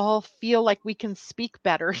might all feel like we can speak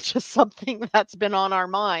better, just something that's been on our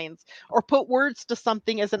minds, or put words to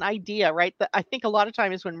something as an idea, right? I think a lot of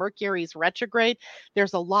times when Mercury's retrograde,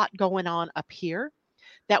 there's a lot going on up here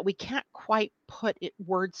that we can't quite put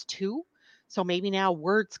words to. So maybe now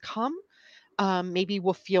words come. Maybe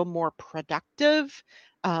we'll feel more productive,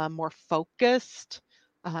 more focused,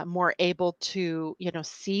 more able to,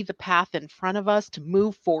 see the path in front of us to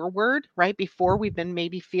move forward, right? Before we've been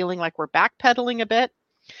maybe feeling like we're backpedaling a bit.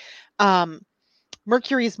 Um,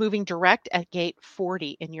 Mercury is moving direct at gate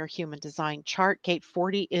 40 in your human design chart. Gate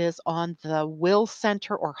 40 is on the will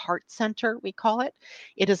center or heart center, we call it.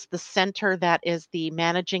 It is the center that is the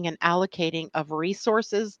managing and allocating of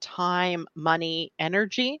resources, time, money,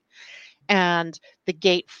 energy. And the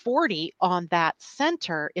gate 40 on that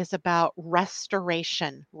center is about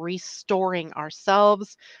restoration, restoring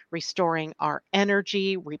ourselves, restoring our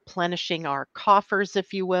energy, replenishing our coffers,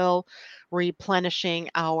 if you will, replenishing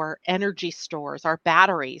our energy stores, our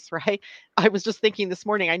batteries, right? I was just thinking this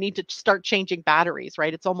morning, I need to start changing batteries,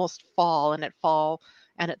 right? It's almost fall, and at fall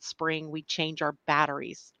and at spring, we change our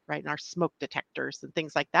batteries, right? And our smoke detectors and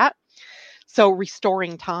things like that. So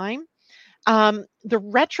restoring time. The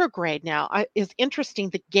retrograde now is interesting.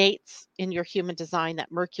 The gates in your human design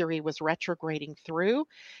that Mercury was retrograding through,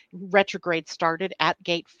 retrograde started at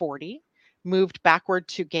gate 40, moved backward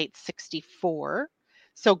to gate 64.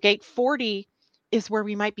 So gate 40 is where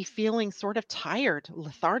we might be feeling sort of tired,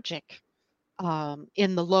 lethargic,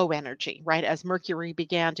 in the low energy, right? As Mercury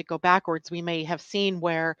began to go backwards, we may have seen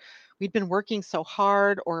where we'd been working so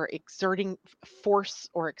hard or exerting force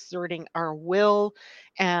or exerting our will,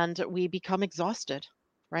 and we become exhausted,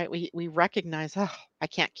 right? We recognize, oh, I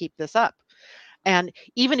can't keep this up. And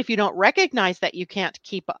even if you don't recognize that you can't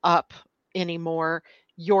keep up anymore,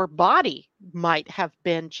 your body might have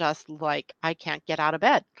been just like, I can't get out of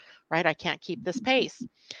bed, right? I can't keep this pace.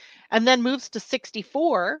 And then moves to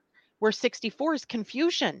 64, where 64 is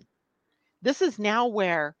confusion. This is now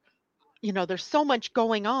where there's so much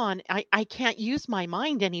going on. I can't use my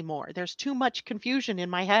mind anymore. There's too much confusion in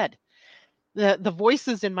my head. The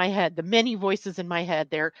voices in my head, the many voices in my head,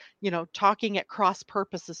 they're, talking at cross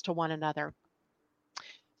purposes to one another.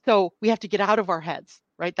 So we have to get out of our heads,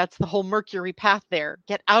 right? That's the whole Mercury path there.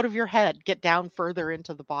 Get out of your head, get down further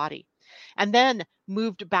into the body. And then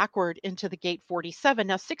moved backward into the gate 47.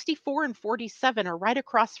 Now, 64 and 47 are right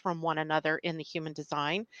across from one another in the human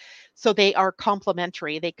design. So they are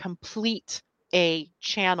complementary. They complete a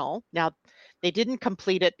channel. Now, they didn't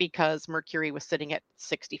complete it because Mercury was sitting at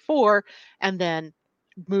 64 and then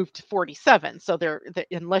moved to 47. So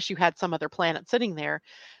unless you had some other planet sitting there,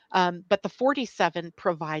 but the 47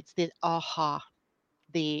 provides the aha,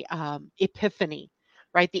 the epiphany,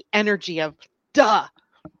 right? The energy of, duh,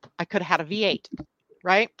 I could have had a V8,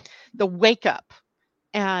 right? The wake up.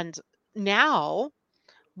 And now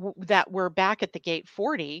that we're back at the gate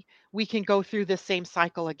 40, we can go through this same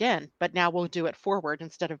cycle again, but now we'll do it forward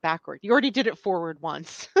instead of backward. You already did it forward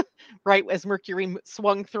once, right? As Mercury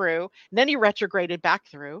swung through, and then he retrograded back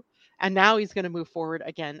through. And now he's going to move forward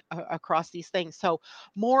again across these things. So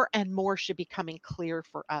more and more should be coming clear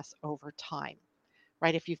for us over time,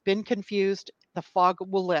 right? If you've been confused, the fog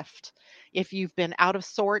will lift. If you've been out of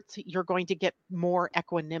sorts, you're going to get more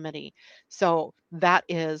equanimity. So that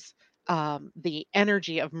is the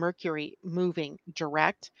energy of Mercury moving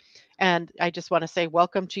direct. And I just want to say,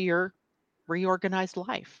 welcome to your reorganized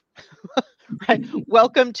life. Right?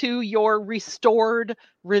 Welcome to your restored,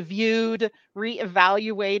 reviewed,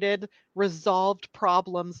 reevaluated, resolved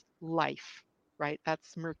problems life, right?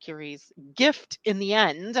 That's Mercury's gift in the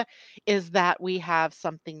end, is that we have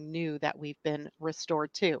something new that we've been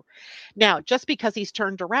restored to. Now, just because he's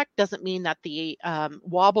turned direct doesn't mean that the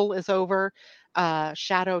wobble is over.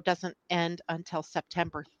 Shadow doesn't end until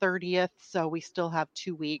September 30th, so we still have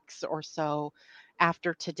 2 weeks or so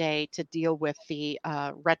after today to deal with the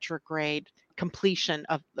retrograde completion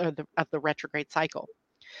of the retrograde cycle.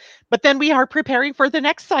 But then we are preparing for the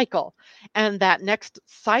next cycle. And that next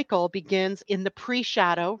cycle begins in the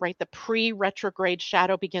pre-shadow, right? The pre-retrograde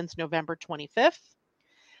shadow begins November 25th.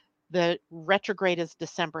 The retrograde is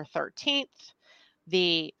December 13th.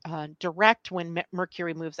 The direct, when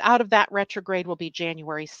Mercury moves out of that retrograde, will be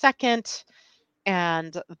January 2nd.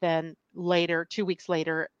 And then later, 2 weeks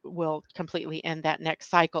later, we'll completely end that next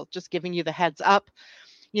cycle. Just giving you the heads up.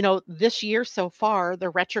 This year so far, the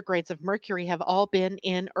retrogrades of Mercury have all been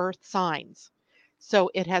in Earth signs. So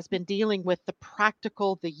it has been dealing with the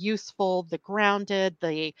practical, the useful, the grounded,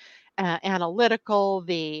 the analytical,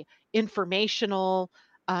 the informational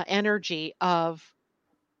energy of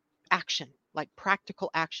action, like practical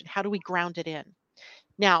action. How do we ground it in?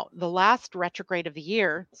 Now, the last retrograde of the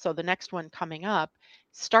year, so the next one coming up,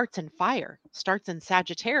 starts in fire, starts in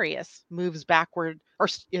Sagittarius, moves backward, or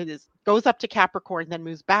goes up to Capricorn, then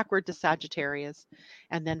moves backward to Sagittarius,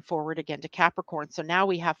 and then forward again to Capricorn. So now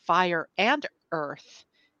we have fire and earth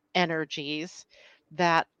energies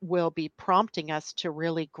that will be prompting us to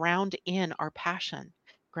really ground in our passion,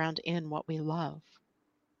 ground in what we love.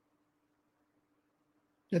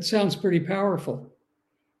 That sounds pretty powerful.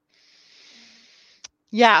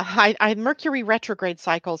 Yeah, Mercury retrograde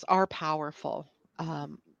cycles are powerful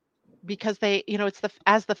because they, it's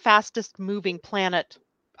as the fastest moving planet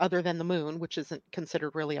other than the moon, which isn't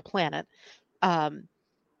considered really a planet.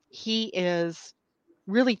 He is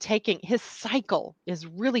really his cycle is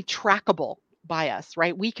really trackable by us,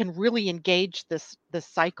 right? We can really engage this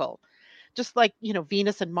cycle. Just like,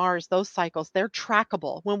 Venus and Mars, those cycles, they're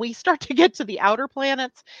trackable. When we start to get to the outer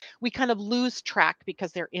planets, we kind of lose track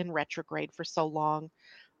because they're in retrograde for so long.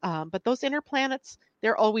 But those inner planets,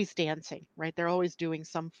 they're always dancing, right? They're always doing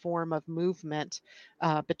some form of movement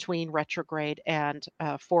between retrograde and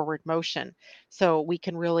forward motion. So we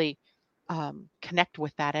can really connect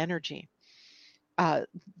with that energy.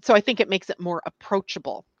 So I think it makes it more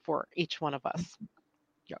approachable for each one of us,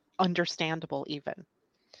 understandable even.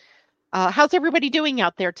 How's everybody doing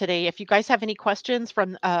out there today? If you guys have any questions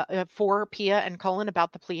for Pia and Cullen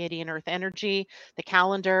about the Pleiadian-Earth energy, the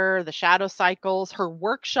calendar, the shadow cycles, her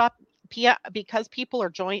workshop, Pia, because people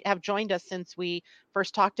have joined us since we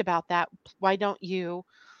first talked about that, why don't you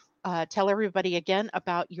tell everybody again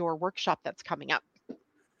about your workshop that's coming up?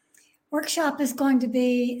 Workshop is going to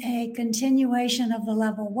be a continuation of the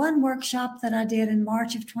level 1 workshop that I did in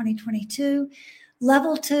March of 2022.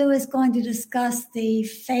 Level 2 is going to discuss the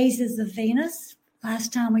phases of Venus.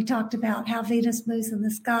 Last time we talked about how Venus moves in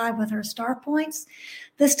the sky with her star points.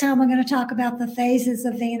 This time we're going to talk about the phases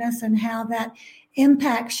of Venus and how that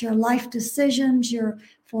impacts your life decisions, your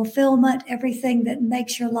fulfillment, everything that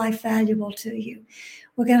makes your life valuable to you.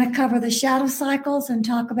 We're going to cover the shadow cycles and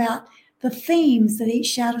talk about the themes that each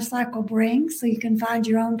shadow cycle brings, so you can find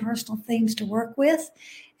your own personal themes to work with.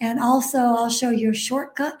 And also, I'll show you a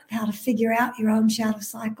shortcut of how to figure out your own shadow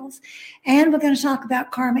cycles. And we're going to talk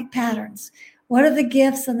about karmic patterns. What are the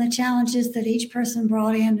gifts and the challenges that each person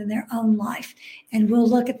brought in their own life? And we'll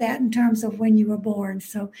look at that in terms of when you were born.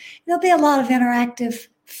 So there'll be a lot of interactive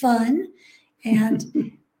fun,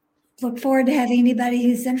 and look forward to having anybody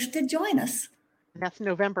who's interested join us. And that's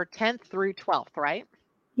November 10th through 12th, right?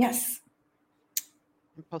 Yes.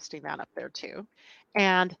 I'm posting that up there too.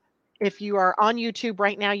 And if you are on YouTube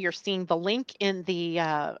right now, you're seeing the link in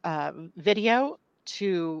the video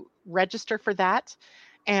to register for that.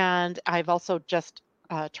 And I've also just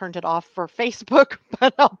turned it off for Facebook,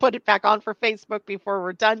 but I'll put it back on for Facebook before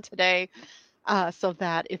we're done today, so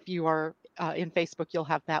that if you are in Facebook, you'll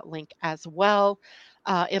have that link as well.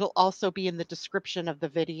 It'll also be in the description of the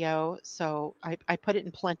video. So I put it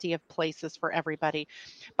in plenty of places for everybody.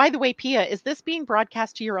 By the way, Pia, is this being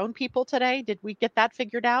broadcast to your own people today? Did we get that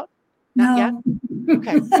figured out? Not yet?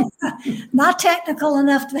 Okay. Not technical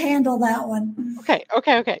enough to handle that one.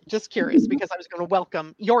 Okay. Just curious, because I was going to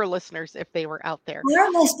welcome your listeners if they were out there.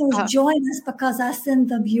 Our listeners join us because I send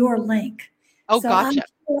them your link. Oh, so gotcha. I'm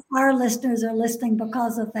sure our listeners are listening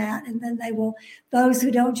because of that. And then those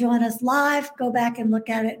who don't join us live, go back and look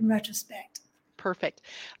at it in retrospect. Perfect.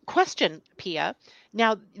 Question, Pia.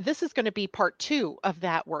 Now, this is going to be part 2 of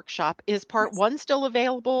that workshop. Is part 1 still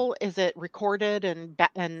available? Is it recorded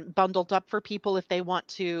and bundled up for people if they want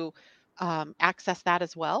to access that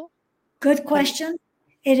as well? Good question.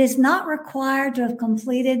 It is not required to have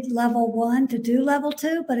completed level 1 to do level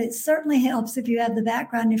 2, but it certainly helps if you have the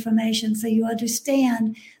background information so you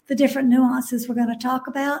understand the different nuances we're going to talk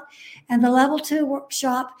about. And the level 2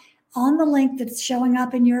 workshop, on the link that's showing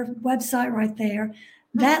up in your website right there,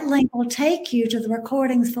 that link will take you to the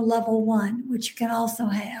recordings for level 1, which you can also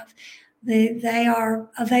have. They are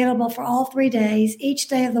available for all 3 days. Each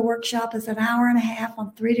day of the workshop is an hour and a half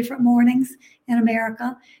on 3 different mornings in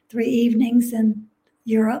America, 3 evenings in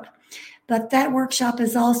Europe. But that workshop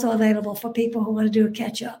is also available for people who want to do a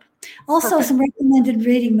catch-up. Also, Perfect. Some recommended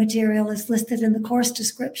reading material is listed in the course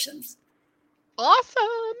descriptions.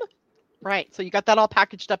 Awesome. Right. So you got that all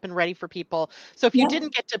packaged up and ready for people. So if you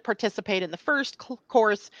didn't get to participate in the first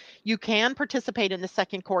course, you can participate in the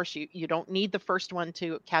second course. You don't need the first one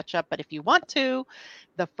to catch up, but if you want to,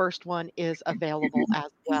 the first one is available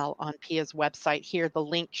as well on Pia's website here, the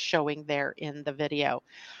link showing there in the video.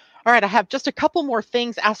 All right, I have just a couple more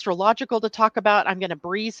things astrological to talk about. I'm going to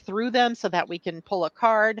breeze through them so that we can pull a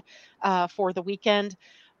card for the weekend.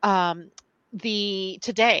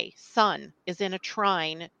 Today, Sun is in a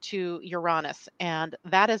trine to Uranus, and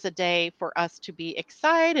that is a day for us to be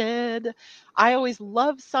excited. I always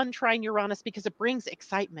love Sun trine Uranus because it brings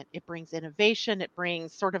excitement, it brings innovation, it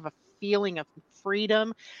brings sort of a feeling of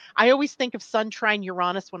freedom. I always think of Sun trine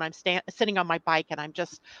Uranus when I'm sitting on my bike and I'm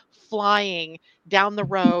just flying down the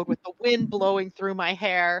road with the wind blowing through my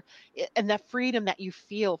hair, and that freedom that you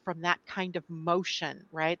feel from that kind of motion,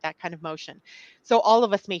 right? That kind of motion. So all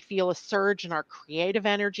of us may feel a surge in our creative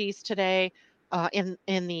energies today, in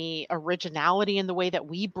the originality in the way that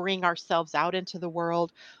we bring ourselves out into the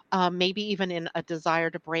world, maybe even in a desire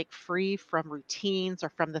to break free from routines or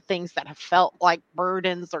from the things that have felt like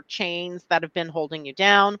burdens or chains that have been holding you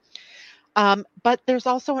down. But there's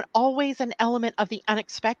also always an element of the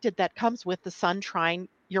unexpected that comes with the Sun trine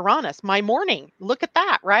Uranus. My morning, look at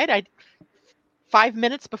that, right? 5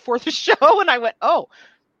 minutes before the show, and I went, oh,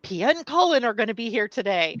 Pia and Cullen are going to be here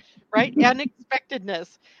today, right?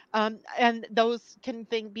 Unexpectedness. And those can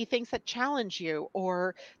be things that challenge you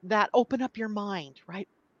or that open up your mind, right?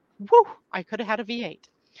 Woo, I could have had a V8.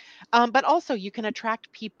 But also, you can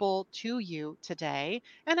attract people to you today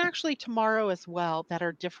and actually tomorrow as well that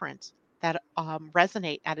are different, that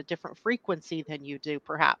resonate at a different frequency than you do,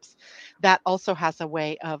 perhaps. That also has a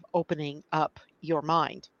way of opening up your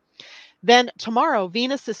mind. Then tomorrow,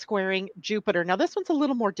 Venus is squaring Jupiter. Now, this one's a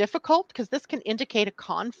little more difficult because this can indicate a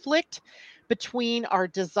conflict between our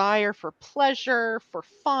desire for pleasure, for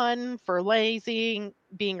fun, for lazing,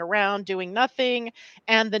 being around, doing nothing,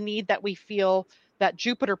 and the need that we feel that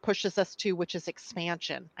Jupiter pushes us to, which is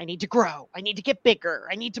expansion. I need to grow. I need to get bigger.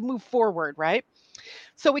 I need to move forward, right?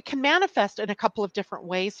 So it can manifest in a couple of different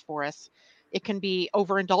ways for us. It can be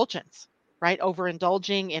overindulgence, right?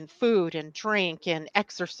 Overindulging in food and drink and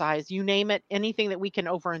exercise, you name it, anything that we can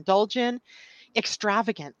overindulge in.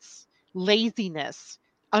 Extravagance, laziness,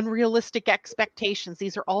 unrealistic expectations.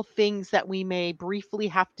 These are all things that we may briefly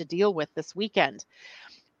have to deal with this weekend.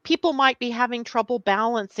 People might be having trouble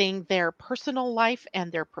balancing their personal life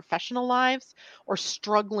and their professional lives, or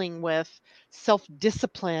struggling with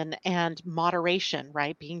self-discipline and moderation,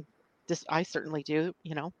 right? I certainly do,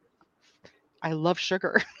 I love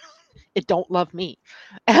sugar. It don't love me.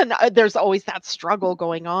 And there's always that struggle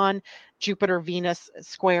going on. Jupiter, Venus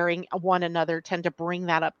squaring one another tend to bring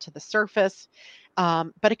that up to the surface.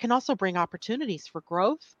 But it can also bring opportunities for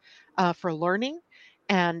growth, for learning.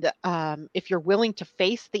 And if you're willing to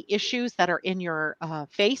face the issues that are in your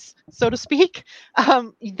face, so to speak,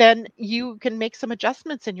 then you can make some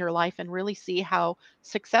adjustments in your life and really see how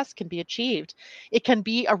success can be achieved. It can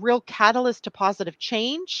be a real catalyst to positive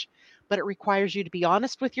change, but it requires you to be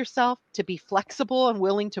honest with yourself, to be flexible and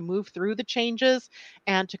willing to move through the changes,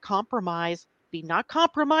 and to compromise. Be not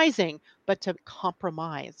compromising, but to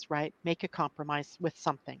compromise, right? Make a compromise with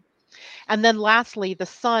something. And then lastly, the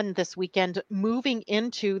sun this weekend moving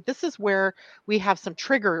into, this is where we have some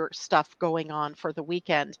trigger stuff going on for the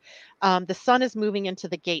weekend. The sun is moving into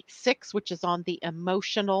the gate 6, which is on the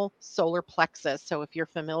emotional solar plexus. So if you're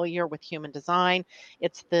familiar with human design,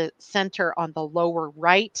 it's the center on the lower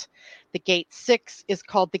right. The gate 6 is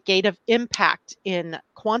called the gate of impact in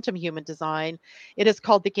quantum human design. It is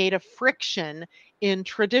called the gate of friction in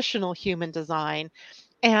traditional human design.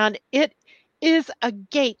 And it is a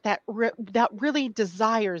gate that really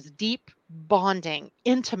desires deep bonding,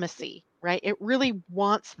 intimacy, right? It really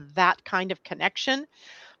wants that kind of connection,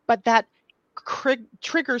 but that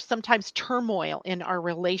triggers sometimes turmoil in our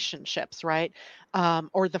relationships, right?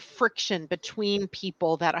 Or the friction between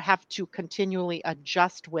people that have to continually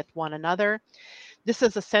adjust with one another. This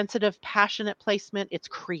is a sensitive, passionate placement. It's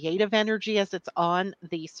creative energy as it's on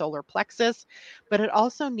the solar plexus, but it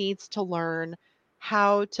also needs to learn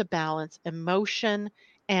how to balance emotion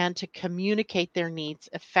and to communicate their needs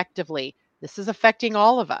effectively. This is affecting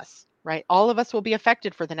all of us, right? All of us will be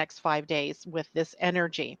affected for the next 5 days with this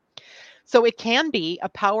energy. So it can be a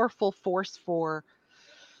powerful force for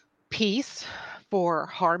peace, for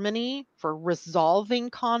harmony, for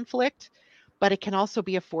resolving conflict, but it can also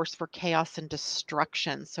be a force for chaos and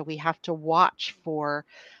destruction. So we have to watch for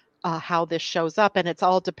how this shows up. And it's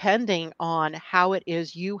all depending on how it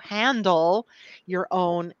is you handle your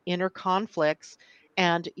own inner conflicts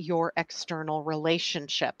and your external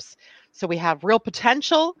relationships. So we have real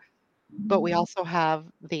potential, but we also have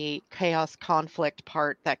the chaos conflict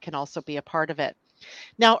part that can also be a part of it.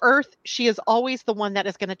 Now, Earth, she is always the one that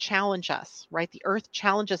is going to challenge us, right? The Earth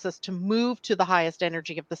challenges us to move to the highest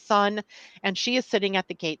energy of the sun, and she is sitting at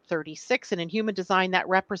the gate 36. And in human design, that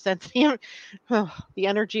represents the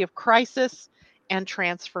energy of crisis and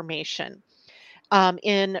transformation.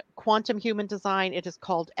 In quantum human design, it is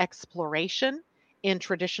called exploration. In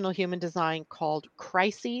traditional human design, called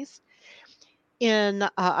crises.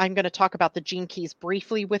 I'm going to talk about the gene keys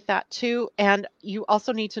briefly with that too. And you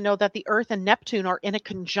also need to know that the Earth and Neptune are in a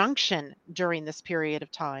conjunction during this period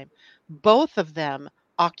of time, both of them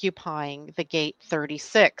occupying the gate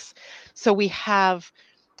 36. So we have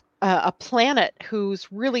a planet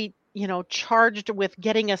who's really, charged with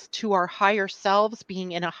getting us to our higher selves,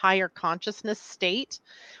 being in a higher consciousness state,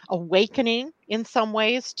 awakening in some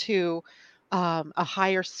ways to a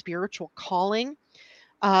higher spiritual calling.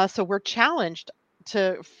 So we're challenged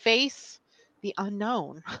to face the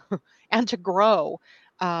unknown and to grow,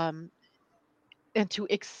 um, and to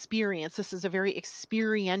experience. This is a very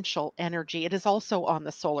experiential energy. It is also on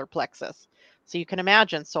the solar plexus. So you can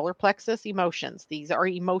imagine solar plexus emotions. These are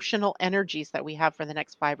emotional energies that we have for the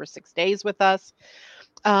next 5 or 6 days with us.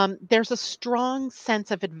 There's a strong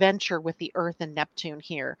sense of adventure with the Earth and Neptune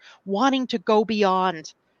here, wanting to go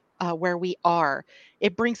beyond where we are.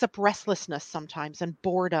 It brings up restlessness sometimes and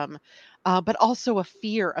boredom, but also a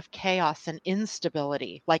fear of chaos and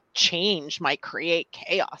instability. Like change might create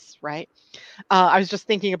chaos, right? I was just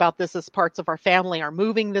thinking about this as parts of our family are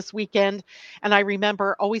moving this weekend. And I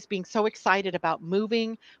remember always being so excited about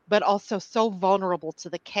moving, but also so vulnerable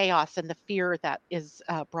to the chaos and the fear that is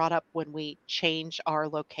brought up when we change our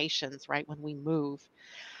locations, right? When we move.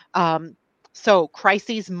 Um, so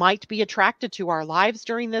crises might be attracted to our lives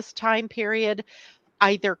during this time period,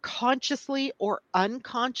 either consciously or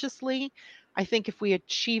unconsciously. I think if we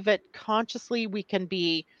achieve it consciously, we can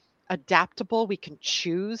be adaptable. We can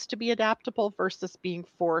choose to be adaptable versus being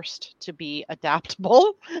forced to be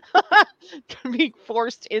adaptable, being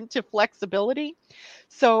forced into flexibility.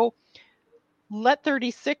 So let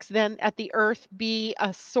 36 then at the Earth be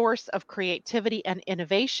a source of creativity and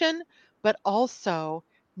innovation, but also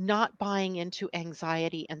not buying into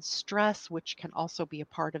anxiety and stress, which can also be a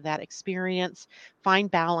part of that experience. Find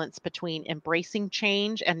balance between embracing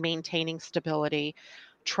change and maintaining stability.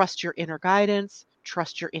 Trust your inner guidance,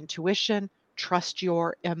 trust your intuition, trust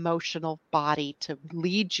your emotional body to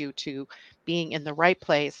lead you to being in the right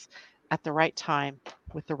place at the right time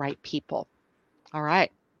with the right people. All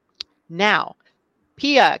right. Now,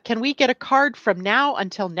 Pia, can we get a card from now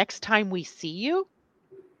until next time we see you?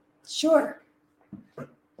 Sure.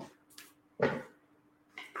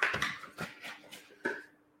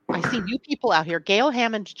 I see new people out here. Gail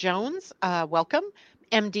Hammond-Jones, welcome.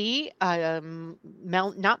 MD,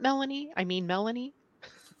 not Melanie, I mean Melanie.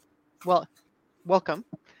 Well, welcome.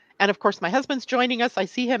 And of course, my husband's joining us. I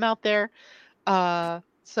see him out there.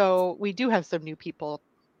 So we do have some new people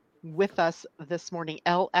with us this morning.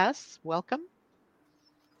 LS, welcome.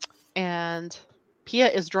 And Pia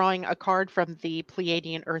is drawing a card from the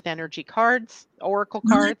Pleiadian-Earth energy cards, oracle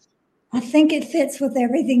cards. I think it fits with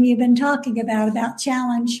everything you've been talking about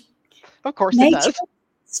challenge. Of course Nature, it does.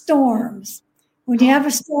 Storms. When you have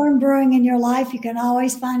a storm brewing in your life, you can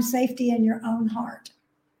always find safety in your own heart.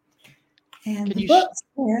 And Can the you book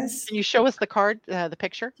says, Can you show us the card, the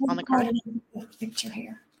picture on the card? Picture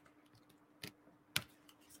here.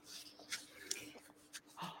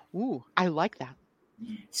 Ooh, I like that.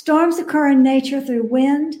 Storms occur in nature through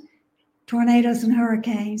wind, tornadoes and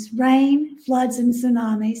hurricanes, rain, floods and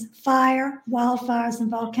tsunamis, fire, wildfires and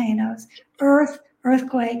volcanoes, earth,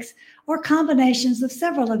 earthquakes, or combinations of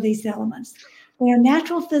several of these elements. They are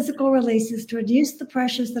natural physical releases to reduce the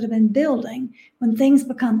pressures that have been building when things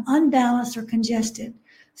become unbalanced or congested.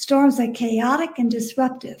 Storms are chaotic and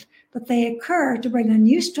disruptive, but they occur to bring a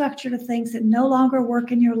new structure to things that no longer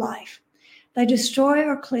work in your life. They destroy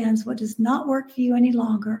or cleanse what does not work for you any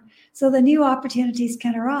longer, so the new opportunities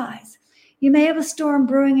can arise. You may have a storm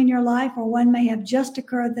brewing in your life, or one may have just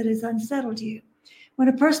occurred that has unsettled you. When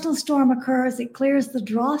a personal storm occurs, it clears the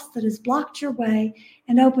dross that has blocked your way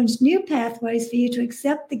and opens new pathways for you to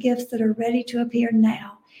accept the gifts that are ready to appear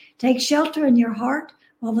now. Take shelter in your heart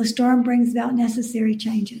while the storm brings about necessary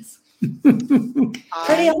changes.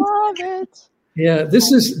 I love it. Yeah,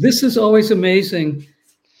 this is always amazing.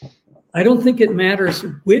 I don't think it matters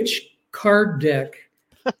which card deck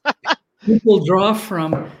people draw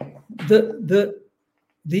from.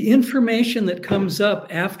 The information that comes up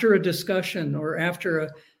after a discussion or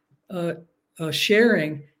after a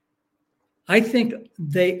sharing, I think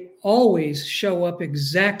they always show up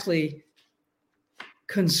exactly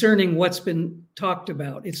concerning what's been talked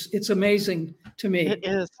about. It's amazing to me. It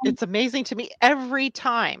is. It's amazing to me every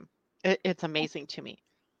time. It's amazing to me.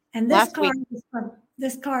 And this card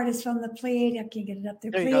is from the Pleiadian. I can't get it up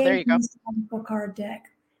there. There you go. Card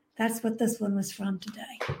deck. That's what this one was from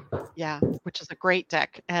today. Yeah, which is a great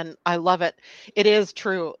deck, and I love it. It is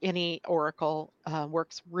true. Any oracle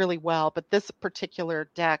works really well, but this particular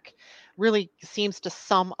deck really seems to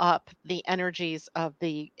sum up the energies of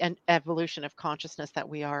the evolution of consciousness that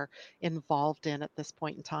we are involved in at this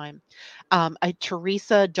point in time.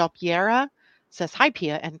 Teresa Dopiera says, "Hi,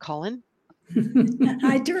 Pia and Cullen."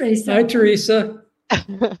 Hi, Teresa. Hi, Teresa.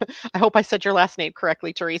 I hope I said your last name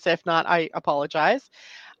correctly, Teresa. If not, I apologize.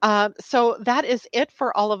 So that is it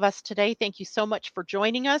for all of us today. Thank you so much for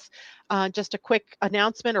joining us. Just a quick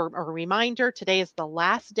announcement or a reminder. Today is the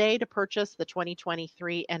last day to purchase the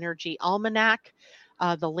 2023 Energy Almanac.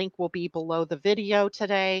 The link will be below the video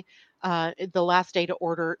today. The last day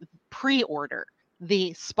to pre-order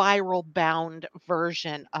the spiral bound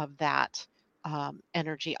version of that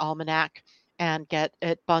Energy Almanac and get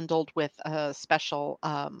it bundled with a special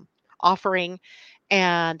offering.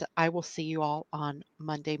 And I will see you all on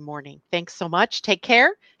Monday morning. Thanks so much. Take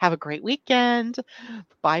care. Have a great weekend.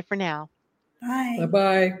 Bye for now. Bye.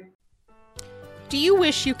 Bye-bye. Do you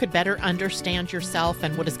wish you could better understand yourself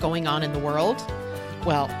and what is going on in the world?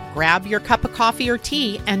 Well, grab your cup of coffee or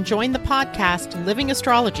tea and join the podcast Living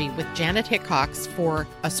Astrology with Janet Hickox for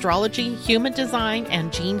astrology, human design,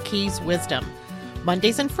 and Gene Key's wisdom.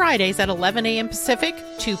 Mondays and Fridays at 11 a.m. Pacific,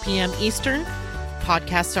 2 p.m. Eastern.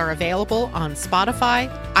 Podcasts are available on Spotify,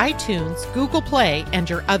 iTunes, Google Play, and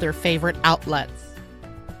your other favorite outlets.